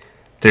like,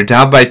 they're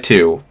down by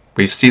 2.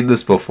 We've seen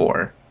this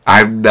before.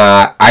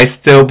 I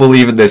still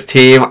believe in this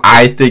team.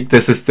 I think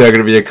this is still going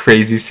to be a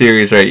crazy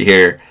series right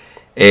here.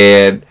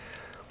 And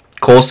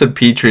Colson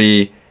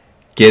Petrie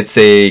gets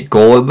a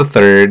goal in the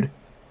third.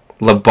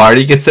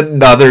 Lombardi gets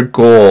another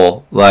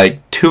goal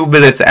like 2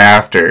 minutes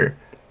after.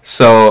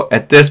 So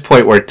at this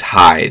point, we're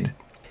tied.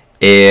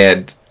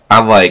 And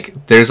I'm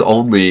like, there's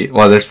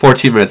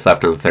 14 minutes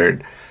left in the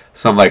third.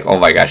 So I'm like, oh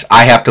my gosh,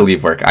 I have to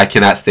leave work. I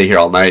cannot stay here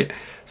all night.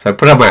 So I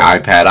put on my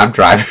iPad. I'm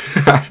driving.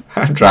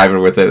 I'm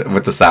driving with it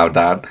with the sound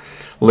on,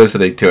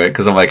 listening to it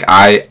because I'm like,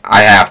 I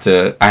have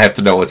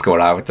to know what's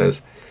going on with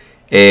this.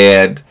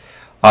 And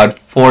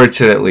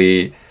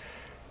unfortunately,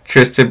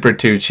 Tristan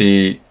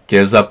Bertucci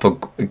gives up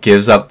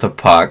the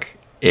puck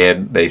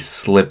and they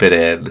slip it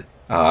in.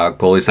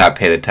 Goalie's not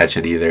paying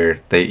attention either.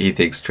 He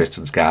thinks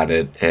Tristan's got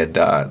it, and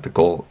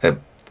the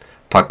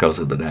puck goes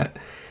in the net.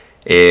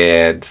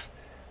 And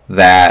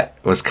that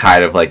was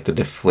kind of like the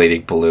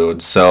deflating balloon.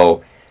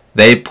 So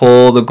they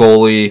pull the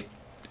goalie,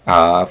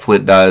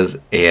 Flint does,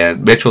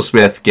 and Mitchell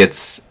Smith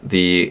gets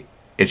the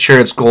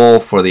insurance goal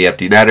for the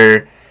empty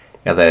netter,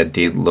 and then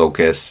Dean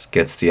Locust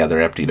gets the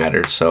other empty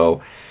netter.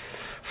 So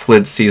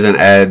Flint's season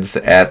ends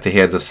at the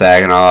hands of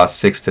Saginaw,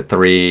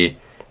 6-3.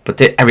 But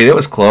it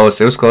was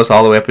close. It was close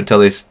all the way up until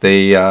they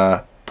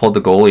pulled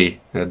the goalie.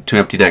 2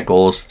 empty net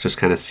goals just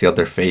kind of sealed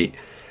their fate.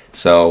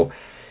 So,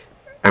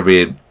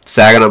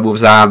 Saginaw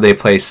moves on. They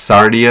play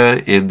Sarnia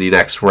in the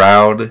next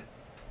round.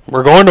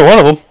 We're going to one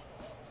of them.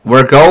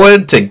 We're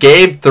going to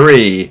Game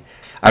 3.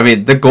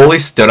 The goalie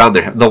stood on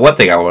their... The one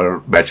thing I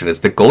want to mention is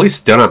the goalie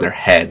stood on their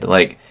head.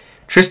 Like,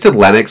 Tristan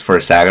Lennox for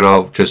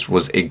Saginaw just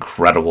was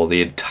incredible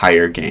the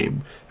entire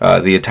game.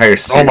 The entire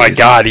series. Oh my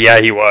god, yeah,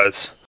 he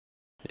was.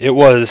 It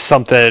was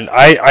something...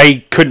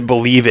 I couldn't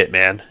believe it,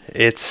 man.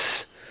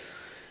 It's...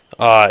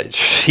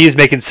 he's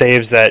making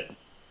saves that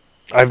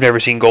I've never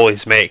seen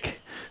goalies make.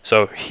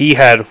 So he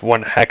had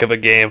one heck of a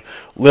game.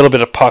 A little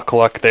bit of puck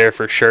luck there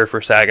for sure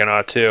for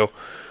Saginaw, too.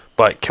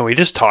 But can we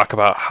just talk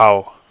about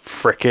how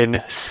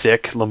frickin'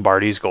 sick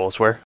Lombardi's goals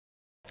were?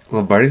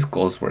 Lombardi's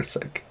goals were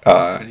sick.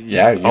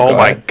 Yeah. Oh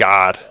my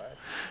god,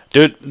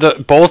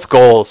 dude! Both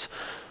goals,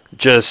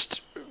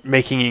 just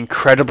making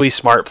incredibly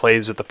smart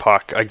plays with the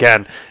puck.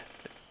 Again,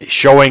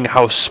 showing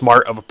how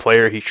smart of a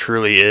player he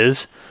truly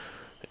is.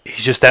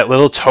 He's just that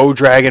little toe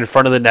drag in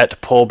front of the net to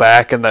pull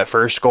back in that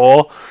first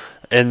goal,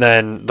 and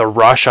then the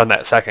rush on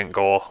that second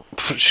goal.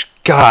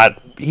 God,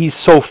 he's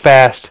so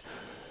fast.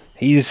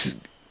 He's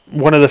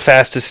one of the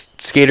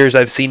fastest skaters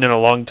I've seen in a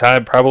long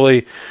time.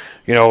 Probably,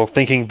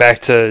 thinking back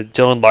to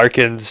Dylan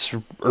Larkin's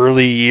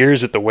early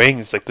years at the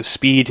Wings, like the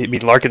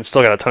speed. Larkin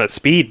still got a ton of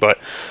speed, but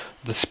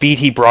the speed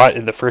he brought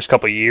in the first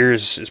couple of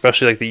years,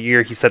 especially like the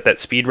year he set that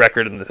speed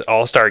record in the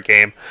All-Star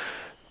game,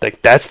 like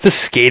that's the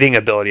skating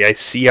ability I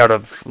see out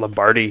of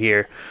Lombardi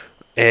here.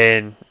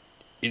 And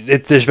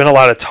there's been a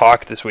lot of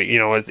talk this week.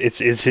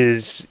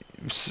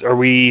 Are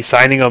we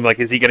signing him? Like,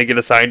 is he going to get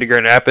assigned to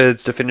Grand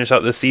Rapids to finish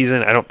out this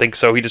season? I don't think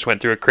so. He just went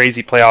through a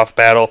crazy playoff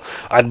battle.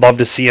 I'd love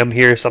to see him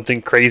here,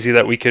 something crazy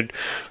that we could,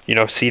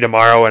 see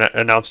tomorrow and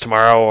announce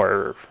tomorrow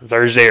or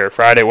Thursday or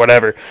Friday,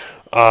 whatever.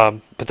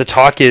 But the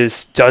talk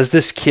is, does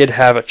this kid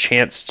have a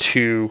chance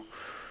to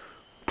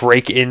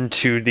break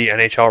into the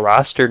NHL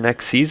roster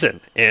next season?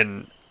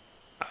 And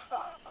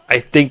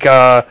I think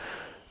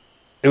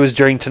it was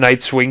during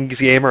tonight's Wings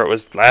game, or it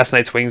was last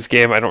night's Wings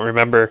game. I don't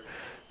remember.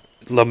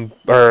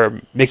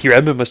 Mickey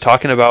Redmond was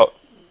talking about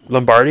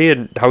Lombardi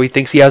and how he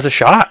thinks he has a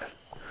shot.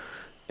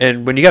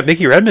 And when you got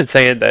Mickey Redmond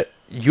saying that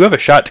you have a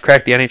shot to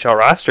crack the NHL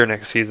roster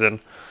next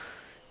season,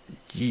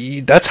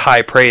 that's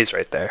high praise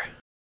right there.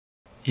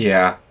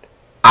 Yeah,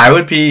 I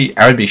would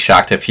be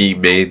shocked if he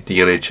made the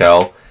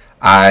NHL.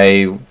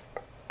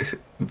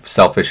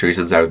 Selfish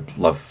reasons, I would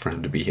love for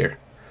him to be here.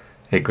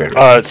 Hey,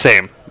 Grant.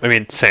 Same.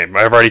 Same.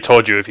 I've already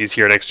told you if he's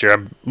here next year,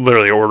 I'm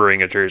literally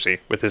ordering a jersey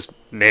with his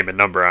name and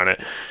number on it.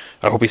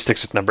 I hope he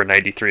sticks with number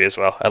 93 as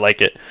well. I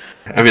like it.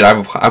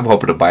 I'm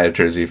hoping to buy a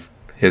jersey,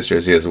 his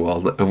jersey as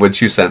well. When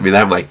you sent me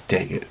that, I'm like,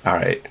 dang it, all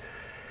right.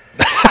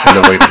 I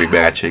know we're going to be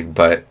matching,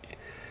 but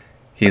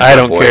he's my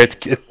boy. I don't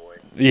care.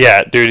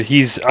 Yeah, dude,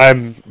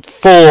 I'm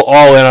full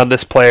all in on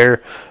this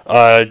player.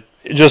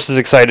 Just as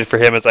excited for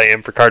him as I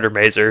am for Carter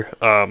Mazur.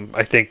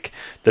 I think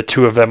the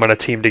two of them on a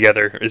team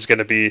together is going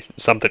to be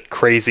something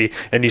crazy,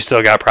 and you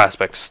still got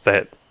prospects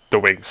that the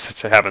Wings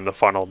have in the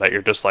funnel that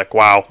you're just like,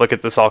 wow, look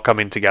at this all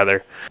coming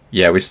together.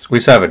 Yeah, we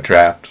still have a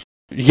draft.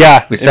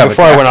 Yeah,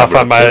 before I went off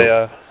on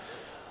my...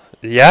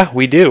 yeah,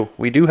 we do.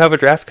 We do have a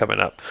draft coming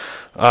up.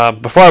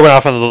 Before I went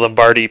off on the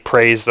Lombardi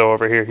praise, though,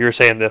 over here, you were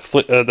saying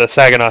the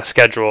Saginaw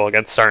schedule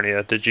against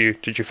Sarnia. Did you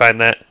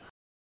find that?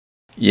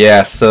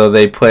 Yeah, so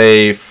they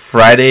play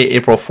Friday,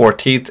 April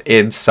 14th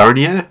in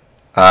Sarnia,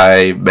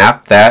 I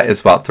mapped that.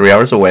 It's about 3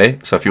 hours away.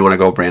 So if you want to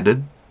go,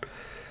 Brandon.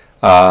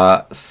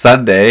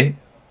 Sunday,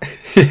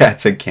 yeah,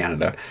 it's in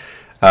Canada.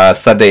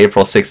 Sunday,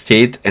 April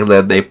 16th, and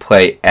then they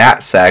play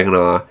at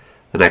Saginaw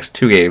the next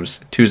 2 games,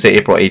 Tuesday,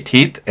 April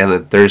 18th, and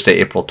then Thursday,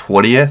 April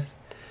 20th.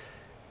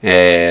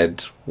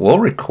 And we'll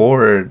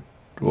record.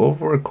 We'll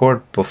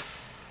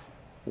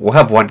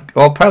have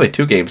probably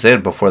 2 games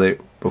in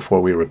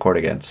before we record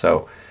again.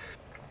 So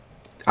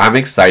I'm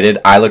excited.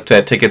 I looked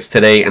at tickets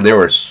today, and there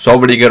were so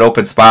many good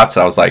open spots.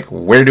 I was like,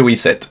 where do we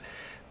sit?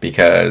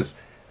 Because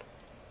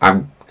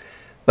I'm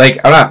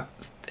not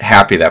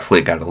happy that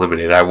Flint got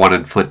eliminated. I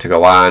wanted Flint to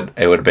go on.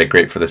 It would have been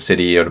great for the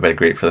city. It would have been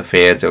great for the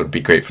fans. It would be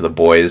great for the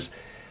boys.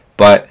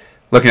 But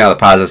looking at the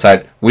positive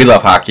side, we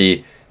love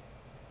hockey.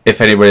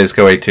 If anybody's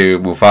going to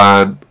move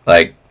on,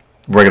 we're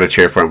going to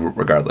cheer for them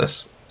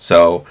regardless.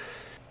 So,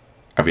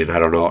 I mean, I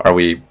don't know. Are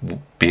we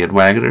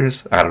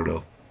bandwagoners? I don't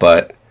know.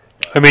 But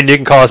I mean, you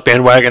can call us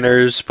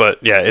bandwagoners, but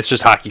yeah, it's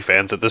just hockey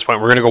fans at this point.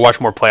 We're going to go watch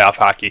more playoff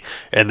hockey,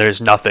 and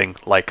there's nothing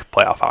like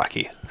playoff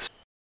hockey.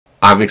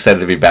 I'm excited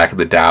to be back in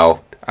the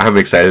Dow. I'm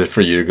excited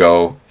for you to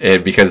go,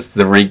 and because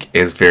the rink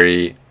is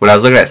when I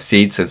was looking at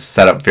seats, it's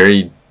set up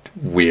very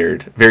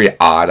weird, very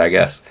odd, I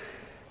guess.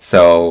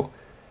 So,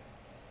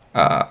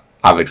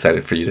 I'm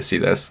excited for you to see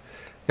this.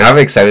 And I'm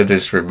excited to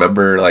just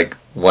remember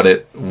what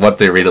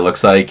the arena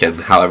looks like and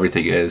how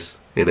everything is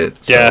in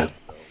it. So. Yeah,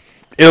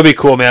 it'll be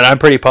cool, man. I'm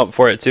pretty pumped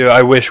for it too.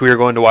 I wish we were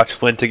going to watch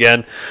Flint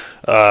again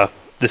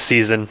this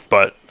season,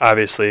 but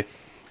obviously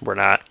we're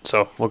not.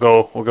 So we'll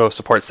go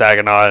support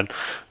Saginaw and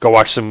go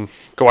watch some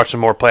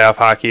more playoff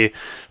hockey.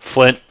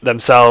 Flint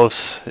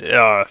themselves,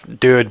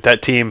 dude,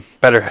 that team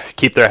better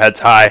keep their heads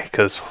high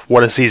because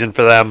what a season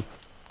for them.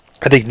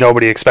 I think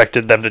nobody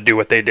expected them to do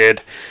what they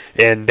did,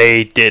 and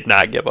they did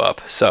not give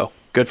up. So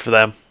good for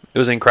them. It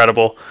was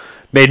incredible.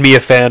 Made me a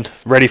fan.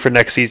 Ready for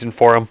next season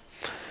for them.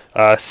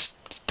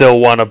 Still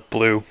want a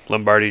blue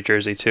Lombardi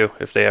jersey too,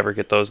 if they ever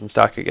get those in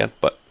stock again.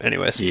 But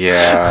anyways.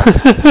 Yeah,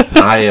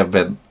 I have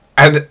been.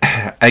 And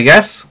I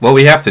guess what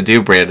we have to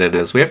do, Brandon,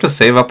 is we have to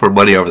save up our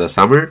money over the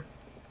summer,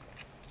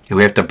 and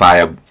we have to buy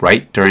them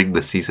right during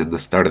the season, the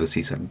start of the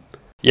season.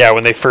 Yeah,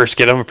 when they first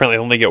get them, apparently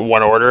only get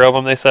one order of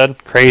them, they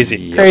said.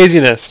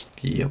 Craziness.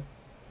 Yep.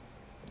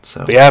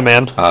 So. But yeah,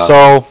 man.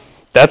 So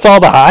that's all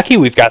the hockey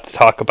we've got to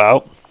talk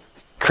about.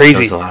 Crazy.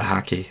 There was a lot of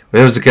hockey.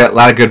 There was a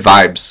lot of good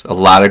vibes. A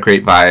lot of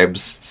great vibes.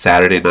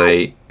 Saturday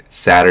night,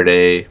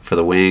 Saturday for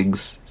the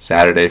Wings,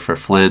 Saturday for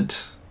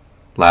Flint.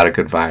 A lot of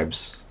good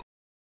vibes.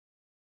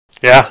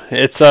 Yeah,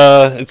 it's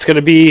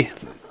gonna be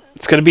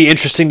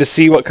interesting to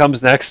see what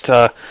comes next.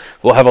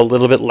 We'll have a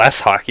little bit less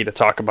hockey to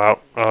talk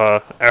about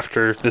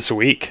after this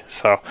week.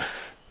 So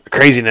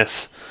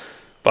craziness,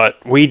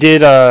 but we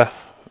did have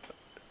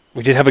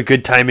a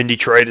good time in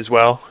Detroit as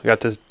well. We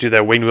got to do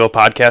the Winged Wheel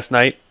podcast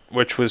night,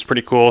 which was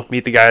pretty cool.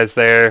 Meet the guys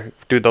there,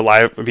 do the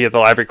live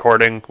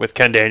recording with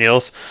Ken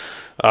Daniels.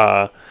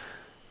 I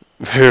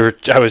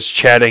was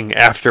chatting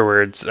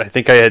afterwards. I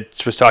think I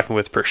was talking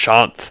with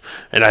Prashanth,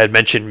 and I had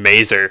mentioned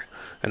Mazer.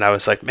 And I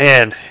was like,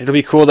 man, it'll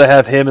be cool to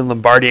have him in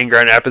Lombardi and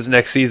Grand Rapids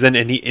next season.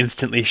 And he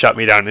instantly shut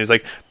me down. He was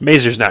like,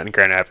 Mazer's not in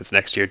Grand Rapids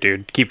next year,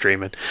 dude. Keep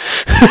dreaming.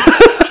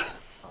 It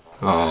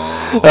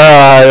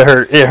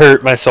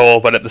hurt my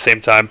soul, but at the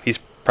same time, he's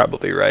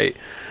probably right.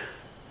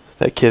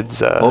 That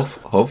kid's...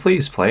 hopefully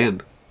he's playing.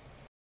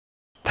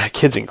 That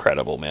kid's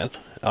incredible, man.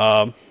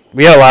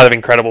 We got a lot of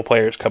incredible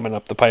players coming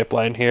up the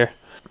pipeline here.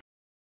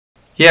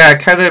 Yeah, it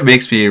kind of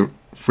makes me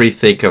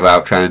rethink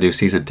about trying to do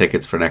season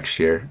tickets for next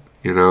year,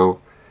 you know?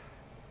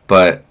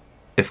 But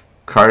if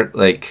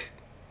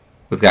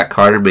we've got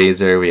Carter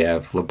Mazer, we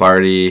have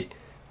Lombardi,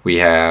 we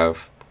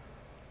have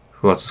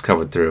who else is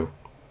coming through?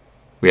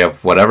 We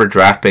have whatever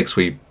draft picks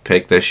we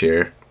pick this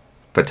year,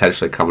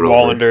 potentially coming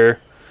Wallander,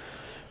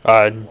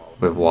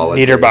 with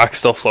Wallander. Niederbach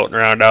still floating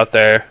around out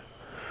there.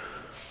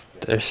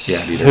 There's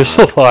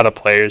a lot of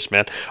players,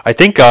 man. I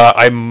think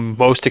I'm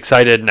most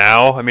excited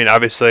now. I mean,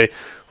 obviously,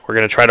 we're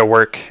gonna try to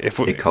work in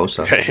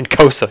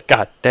Kosa.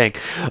 God dang.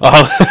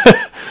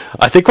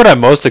 I think what I'm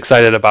most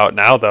excited about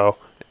now, though,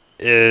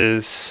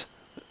 is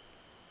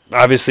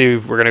obviously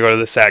we're going to go to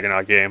the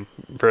Saginaw game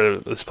for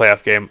this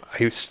playoff game.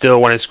 I still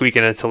want to squeak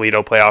in a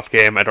Toledo playoff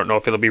game. I don't know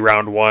if it'll be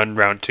round 1,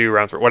 round 2,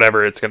 round 3,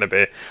 whatever it's going to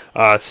be.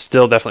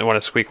 Still definitely want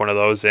to squeak one of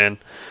those in.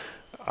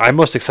 I'm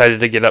most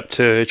excited to get up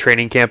to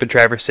training camp in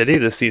Traverse City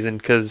this season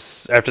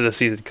because I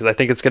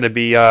think it's going to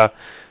be the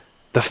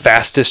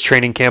fastest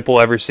training camp we'll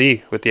ever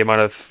see with the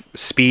amount of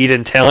speed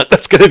and talent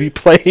that's going to be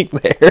playing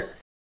there.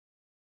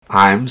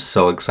 I'm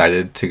so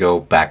excited to go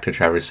back to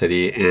Traverse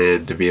City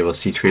and to be able to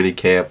see training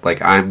camp.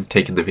 I'm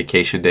taking the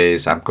vacation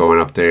days. I'm going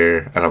up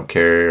there. I don't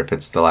care if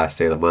it's the last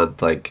day of the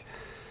month. I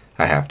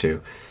have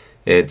to.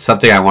 It's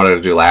something I wanted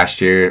to do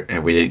last year,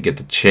 and we didn't get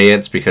the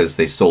chance because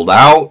they sold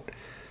out,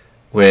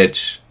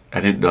 which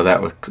I didn't know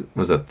that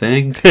was a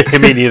thing.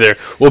 Me neither.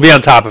 We'll be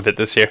on top of it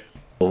this year.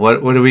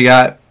 What do we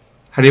got?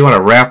 How do you want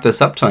to wrap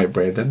this up tonight,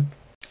 Brandon?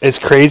 As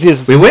crazy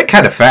as We went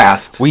kind of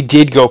fast. we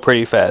did go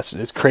pretty fast.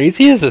 As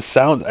crazy as it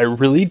sounds, I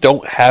really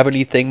don't have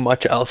anything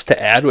much else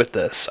to add with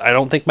this. I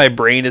don't think my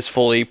brain is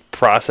fully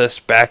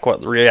processed back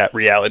what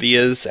reality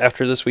is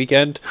after this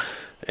weekend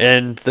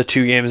and the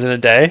 2 games in a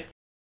day.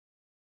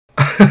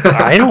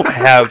 I don't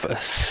have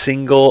a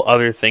single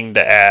other thing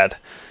to add.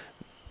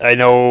 I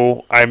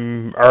know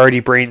I'm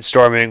already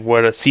brainstorming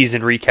what a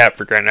season recap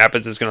for Grand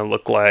Rapids is going to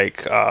look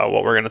like,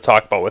 what we're going to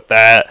talk about with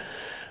that.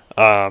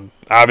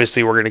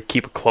 Obviously, we're going to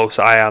keep a close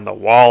eye on the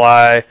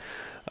Walleye.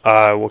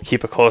 We'll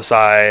keep a close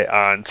eye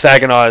on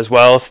Saginaw as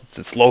well, since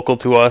it's local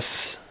to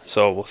us.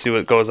 So we'll see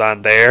what goes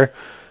on there.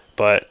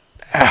 But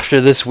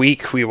after this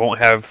week, we won't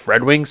have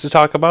Red Wings to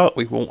talk about.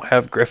 We won't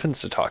have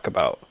Griffins to talk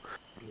about.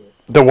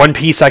 The one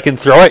piece I can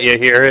throw at you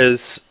here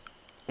is,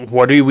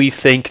 what do we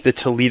think the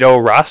Toledo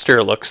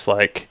roster looks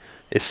like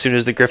as soon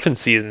as the Griffin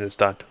season is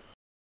done?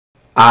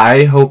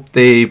 I hope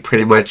they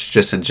pretty much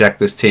just inject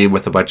this team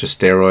with a bunch of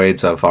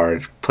steroids of our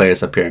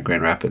players up here in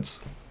Grand Rapids.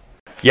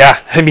 Yeah,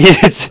 I mean,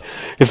 it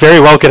very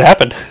well could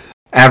happen.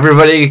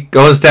 Everybody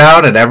goes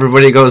down and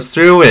everybody goes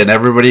through and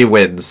everybody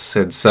wins.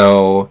 And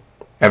so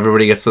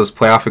everybody gets those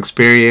playoff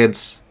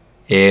experience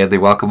and they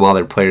welcome all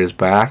their players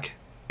back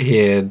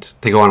and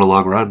they go on a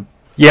long run.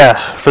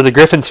 Yeah, for the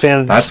Griffins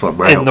fans That's what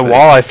my and the hope is.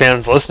 Walleye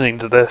fans listening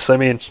to this, I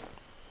mean,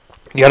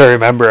 you got to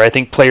remember, I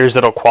think players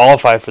that'll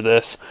qualify for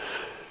this,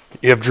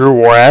 you have Drew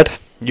Warad,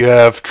 you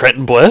have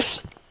Trenton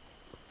Bliss,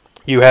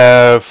 you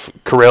have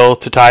Kirill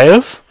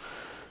Tatayev,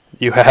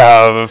 you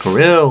have...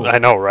 Kirill. I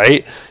know,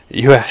 right?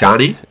 You have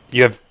Johnny?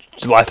 You have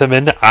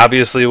Letherman,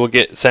 obviously will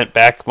get sent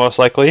back most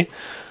likely.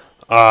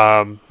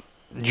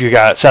 You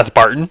got Seth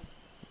Barton.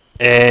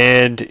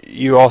 And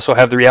you also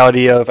have the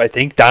reality of, I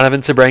think,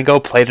 Donovan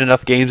Sabrango played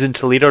enough games in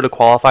Toledo to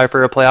qualify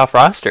for a playoff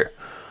roster.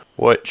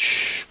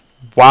 Which,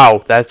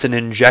 wow, that's an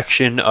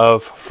injection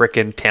of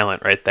frickin'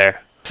 talent right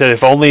there. So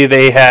if only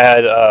they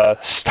had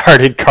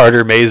started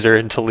Carter Mazer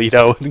in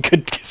Toledo and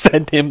could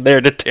send him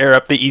there to tear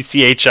up the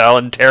ECHL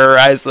and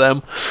terrorize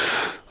them.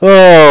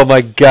 Oh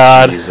my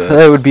God, Jesus.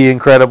 That would be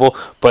incredible.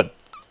 But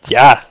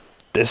yeah,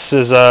 this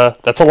is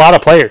that's a lot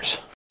of players.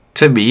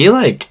 To me,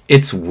 like,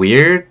 it's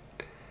weird.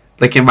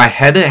 Like, in my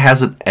head, it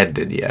hasn't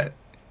ended yet.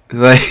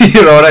 Like,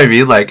 you know what I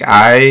mean? Like,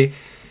 I'm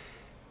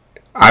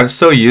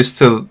so used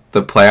to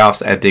the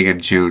playoffs ending in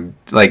June,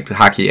 like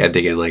hockey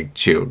ending in like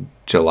June,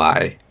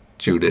 July,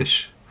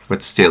 June-ish with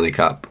the Stanley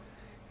Cup.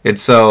 And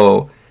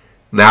so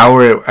now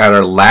we're at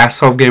our last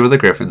home game of the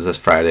Griffins this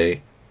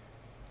Friday,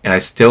 and I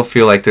still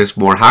feel like there's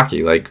more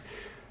hockey. Like,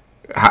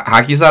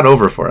 hockey's not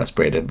over for us,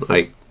 Brandon.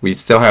 Like, we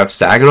still have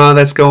Saginaw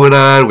that's going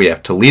on. We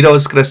have Toledo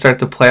is going to start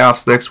the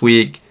playoffs next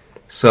week.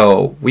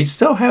 So we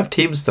still have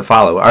teams to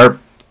follow.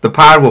 The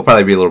pod will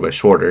probably be a little bit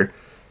shorter,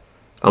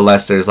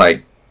 unless there's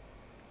like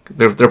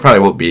there probably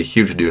won't be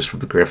huge news from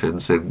the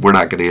Griffins, and we're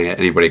not going to get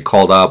anybody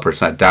called up or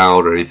sent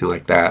down or anything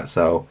like that.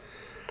 So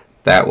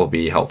that will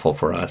be helpful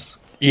for us.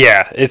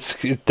 Yeah, it's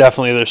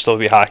definitely there's still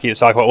be hockey to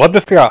talk about. We'll have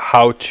to figure out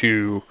how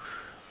to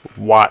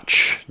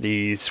watch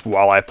these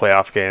Walleye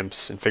playoff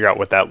games and figure out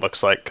what that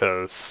looks like,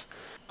 because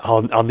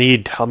I'll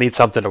need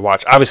something to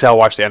watch. Obviously, I'll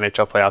watch the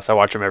NHL playoffs. I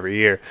watch them every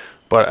year.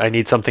 But I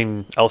need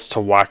something else to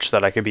watch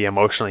that I could be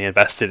emotionally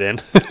invested in,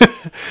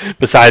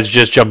 besides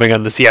just jumping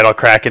on the Seattle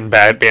Kraken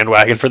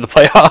bandwagon for the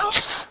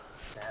playoffs.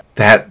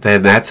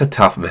 That's a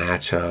tough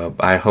matchup.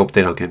 I hope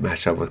they don't get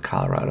matched up with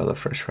Colorado the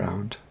first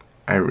round.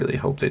 I really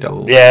hope they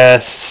don't.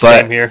 Yes,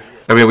 but, same here.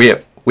 I mean,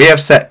 we have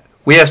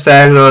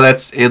Saginaw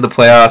that's in the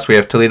playoffs. We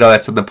have Toledo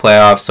that's in the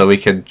playoffs, so we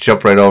can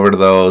jump right over to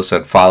those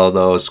and follow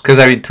those. Because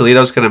I mean,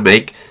 Toledo's going to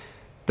make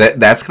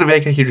that's going to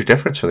make a huge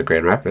difference for the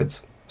Grand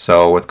Rapids.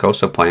 So with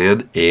Costa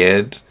playing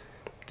and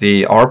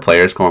our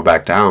players going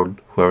back down,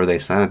 whoever they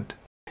send.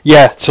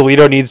 Yeah,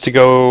 Toledo needs to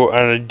go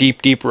on a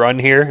deep run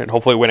here and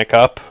hopefully win a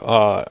cup.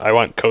 I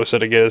want Costa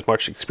to get as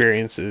much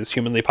experience as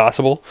humanly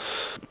possible.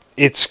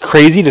 It's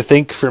crazy to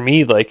think for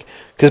me, like,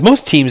 because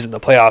most teams in the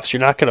playoffs,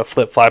 you're not going to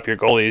flip-flop your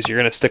goalies. You're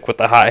going to stick with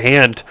the hot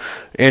hand.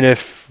 And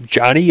if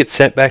Johnny gets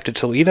sent back to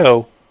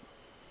Toledo,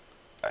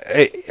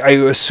 I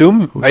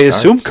assume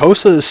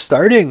Costa is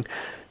starting,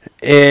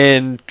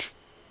 and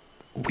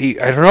I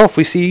don't know if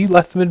we see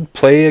Lethman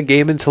play a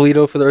game in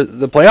Toledo for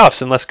the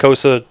playoffs unless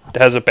Costa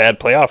has a bad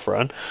playoff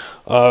run.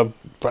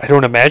 But I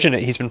don't imagine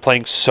it. He's been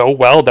playing so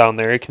well down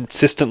there,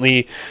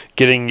 consistently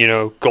getting,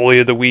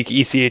 goalie of the week,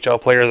 ECHL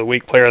player of the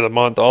week, player of the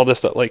month, all this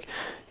stuff. Like,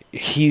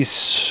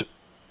 he's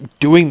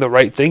doing the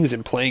right things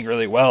and playing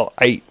really well.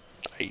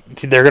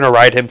 They're going to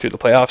ride him through the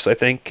playoffs, I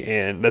think,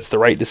 and that's the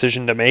right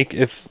decision to make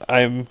if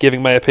I'm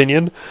giving my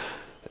opinion.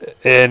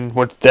 And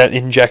with that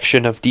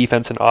injection of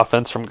defense and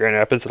offense from Grand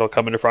Rapids that'll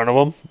come in front of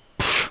them,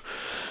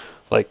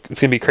 it's going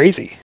to be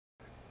crazy.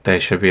 They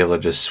should be able to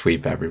just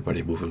sweep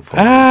everybody moving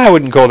forward. I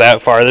wouldn't go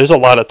that far. There's a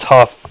lot of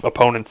tough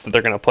opponents that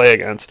they're going to play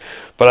against.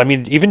 But, I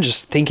mean, even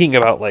just thinking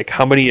about,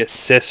 how many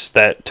assists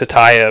that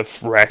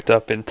Tatayev racked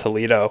up in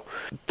Toledo,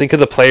 think of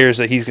the players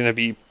that he's going to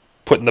be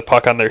putting the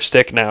puck on their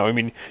stick now. I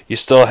mean, you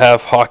still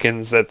have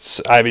Hawkins that's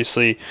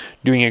obviously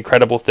doing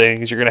incredible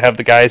things. You're going to have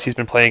the guys he's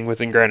been playing with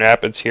in Grand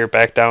Rapids here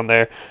back down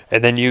there.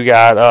 And then you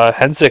got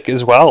Hensick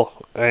as well.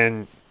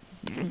 And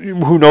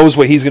who knows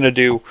what he's going to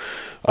do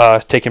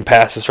taking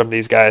passes from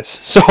these guys.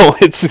 So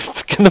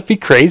it's going to be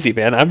crazy,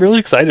 man. I'm really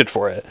excited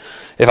for it.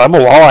 If I'm a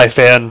Walleye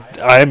fan,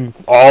 I'm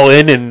all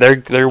in, and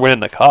they're winning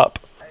the cup.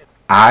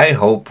 I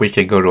hope we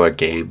can go to a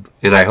game,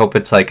 and I hope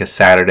it's like a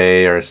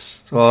Saturday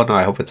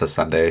I hope it's a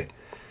Sunday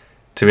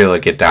to be able to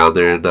get down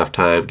there in enough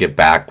time, get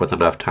back with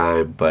enough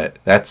time. But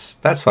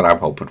that's what I'm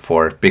hoping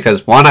for,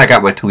 because one, I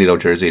got my Toledo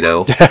jersey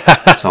now,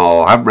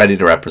 so I'm ready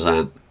to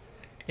represent,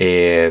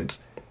 and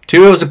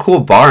two, it was a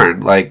cool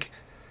barn. Like,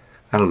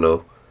 I don't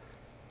know,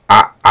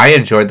 I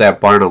enjoyed that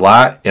barn a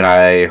lot, and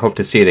I hope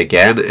to see it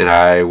again. And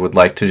I would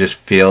like to just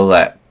feel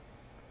that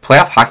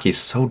playoff hockey is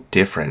so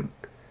different.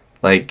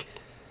 Like,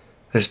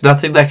 there's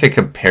nothing that can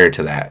compare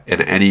to that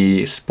in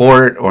any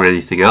sport or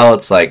anything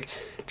else. Like,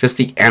 just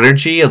the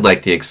energy and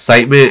like the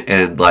excitement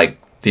and like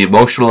the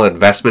emotional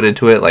investment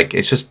into it. Like,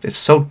 it's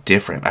so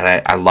different.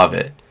 And I love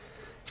it.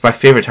 It's my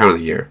favorite time of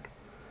the year.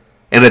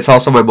 And it's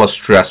also my most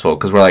stressful,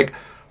 because we're like,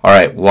 all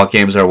right, what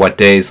games are what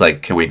days?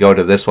 Like, can we go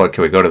to this one?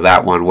 Can we go to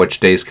that one? Which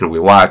days can we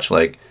watch?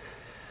 Like,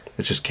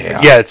 it's just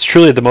chaos. Yeah, it's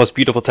truly the most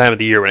beautiful time of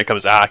the year when it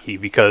comes to hockey,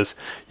 because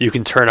you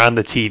can turn on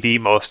the TV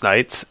most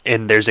nights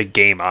and there's a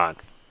game on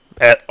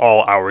at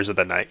all hours of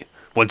the night.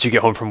 Once you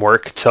get home from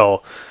work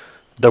till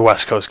the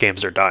West Coast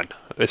games are done,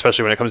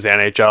 especially when it comes to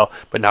NHL.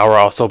 But now we'll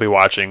also be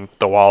watching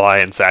the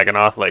Walleye and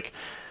Saginaw. Like,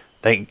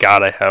 thank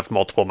God I have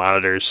multiple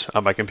monitors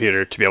on my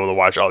computer to be able to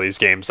watch all these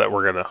games that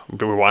we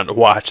want to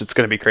watch. It's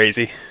going to be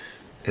crazy.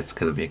 It's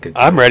going to be a good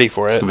game. I'm ready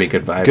for it. It's going to be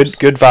good vibes.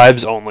 Good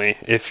vibes only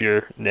if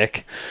you're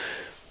Nick.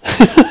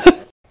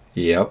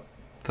 Yep.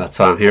 That's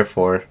what I'm here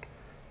for.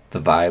 The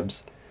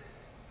vibes.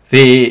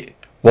 We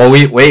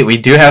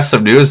do have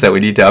some news that we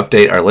need to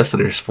update our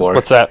listeners for.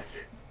 What's that?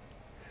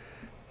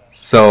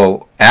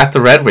 So, at the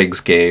Red Wings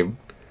game,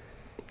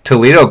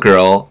 Toledo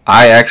girl,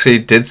 I actually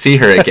did see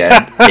her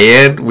again,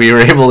 and we were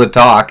able to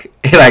talk,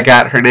 and I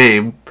got her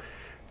name.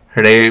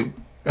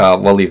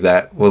 We'll leave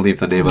that. We'll leave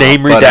the name out.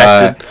 Name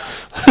redacted.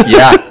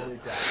 Yeah,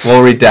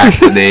 we'll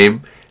redact the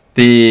name.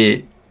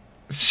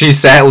 She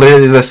sat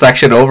literally the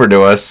section over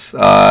to us,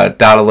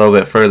 down a little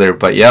bit further.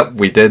 But yep,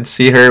 we did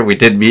see her, we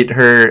did meet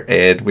her,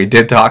 and we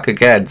did talk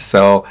again.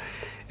 So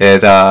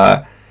it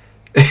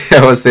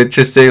was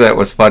interesting. That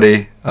was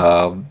funny.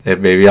 And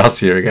maybe I'll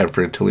see her again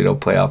for a Toledo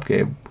playoff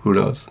game. Who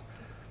knows?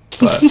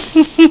 But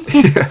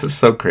yeah,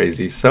 so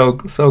crazy, so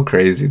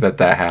crazy that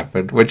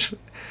happened. Which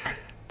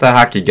the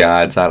hockey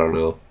gods, I don't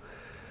know.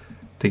 I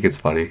think it's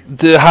funny.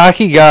 The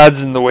hockey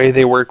gods and the way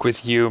they work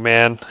with you,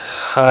 man.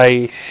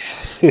 I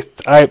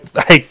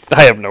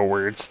have no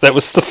words. That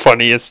was the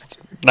funniest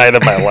night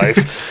of my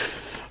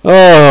life.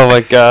 Oh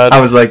my God. I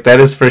was like, that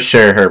is for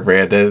sure her,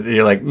 Brandon. And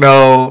you're like,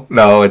 no,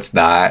 it's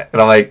not.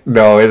 And I'm like,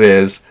 no, it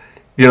is.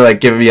 You're like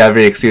giving me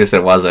every excuse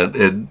it wasn't.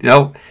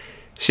 And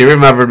she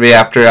remembered me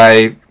after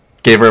I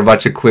gave her a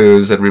bunch of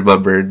clues and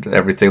remembered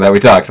everything that we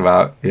talked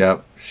about.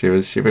 Yep, she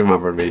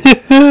remembered me.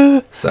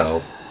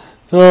 So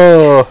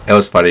it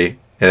was funny,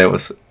 and it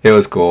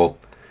was cool.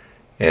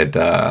 And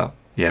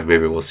yeah,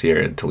 maybe we'll see her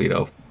in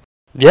Toledo.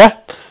 Yeah,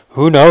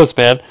 who knows,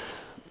 man.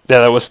 Yeah,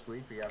 that was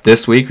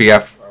this week. We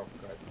got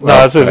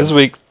this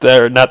week.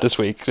 Not this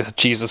week.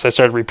 Jesus, I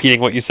started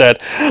repeating what you said.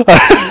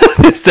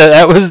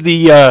 That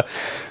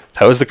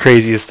was the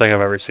craziest thing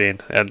I've ever seen,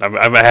 and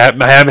I'm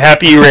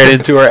happy you ran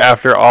into her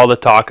after all the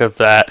talk of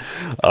that.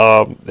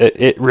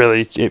 It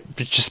really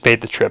just made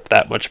the trip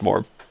that much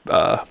more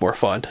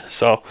fun.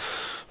 So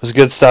it was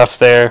good stuff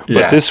there.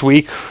 Yeah. But this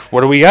week,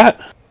 what do we got?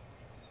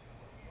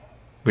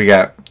 We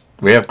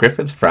have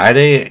Griffins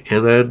Friday,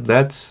 and then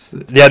that's...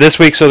 Yeah, this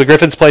week, so the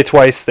Griffins play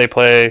twice. They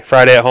play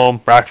Friday at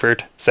home,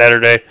 Rockford,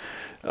 Saturday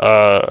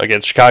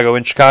against Chicago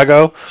in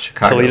Chicago.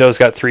 Toledo's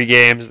got 3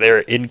 games.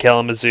 They're in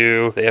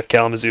Kalamazoo. They have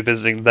Kalamazoo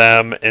visiting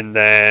them, and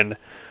then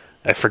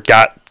I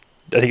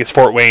think it's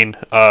Fort Wayne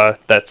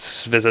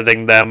that's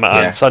visiting them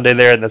on Sunday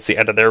there, and that's the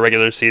end of their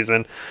regular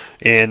season.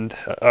 And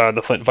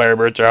the Flint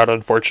Firebirds are out,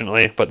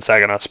 unfortunately, but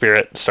Saginaw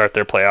Spirit start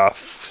their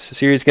playoff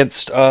series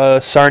against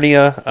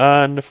Sarnia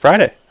on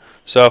Friday.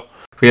 So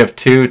we have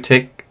two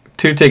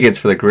tickets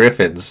for the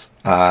Griffins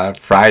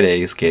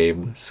Friday's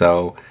game.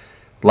 So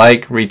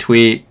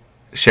retweet,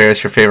 share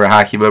us your favorite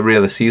hockey memory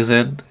of the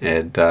season,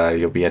 and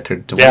you'll be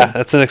entered to win. Yeah,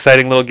 that's an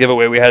exciting little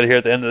giveaway we had here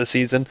at the end of the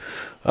season.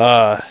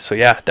 So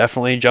yeah,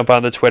 definitely jump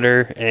on the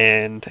Twitter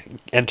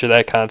and enter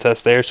that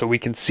contest there so we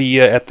can see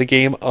you at the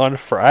game on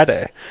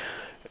Friday.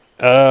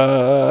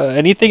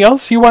 Anything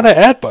else you want to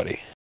add, buddy?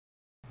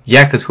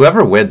 Yeah, because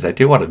whoever wins, I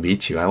do want to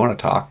meet you. I want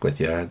to talk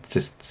with you.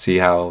 Just see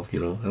how, I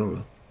don't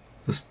know.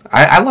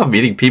 I love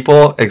meeting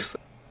people.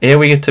 And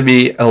we get to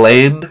meet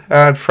Elaine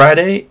on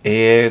Friday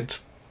and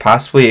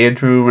possibly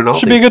Andrew Rinaldi.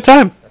 Should be a good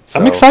time. So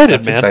I'm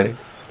excited, man. Exciting.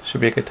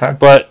 Should be a good time.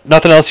 But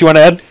nothing else you want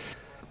to add?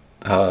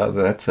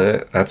 That's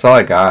it. That's all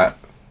I got.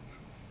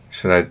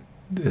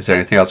 Is there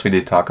anything else we need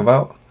to talk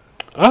about?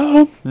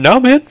 No,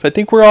 man. I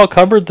think we're all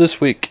covered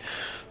this week.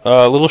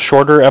 A little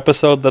shorter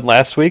episode than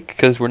last week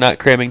because we're not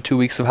cramming 2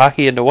 weeks of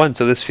hockey into one,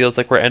 so this feels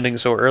like we're ending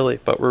so early,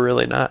 but we're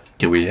really not.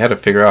 Yeah, we had to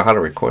figure out how to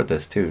record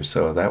this too,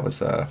 so that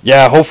was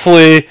Yeah,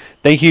 hopefully,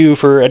 thank you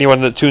for anyone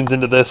that tunes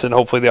into this, and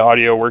hopefully the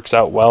audio works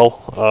out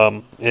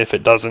well. If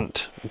it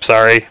doesn't, I'm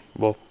sorry.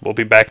 We'll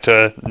be back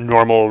to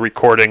normal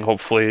recording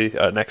hopefully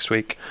next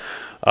week.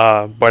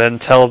 But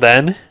until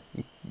then,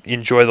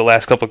 enjoy the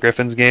last couple of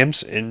Griffins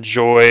games.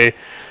 Enjoy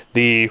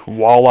the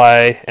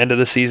Walleye end of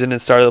the season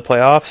and start of the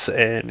playoffs,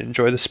 and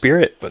enjoy the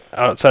Spirit. But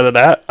outside of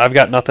that, I've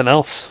got nothing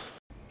else.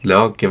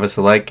 give us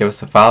a like, give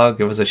us a follow,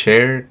 give us a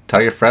share,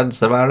 tell your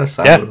friends about us.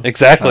 Yeah,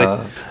 exactly.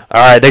 All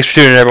right, thanks for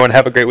tuning in, everyone.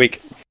 Have a great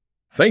week.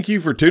 Thank you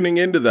for tuning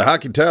in to the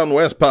Hockeytown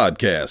West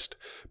podcast.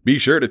 Be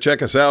sure to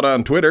check us out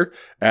on Twitter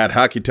at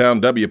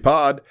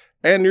HockeytownWPod,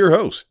 and your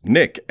host,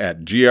 Nick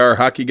at GR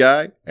Hockey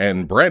Guy,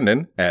 and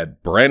Brandon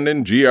at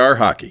Brandon GR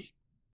Hockey.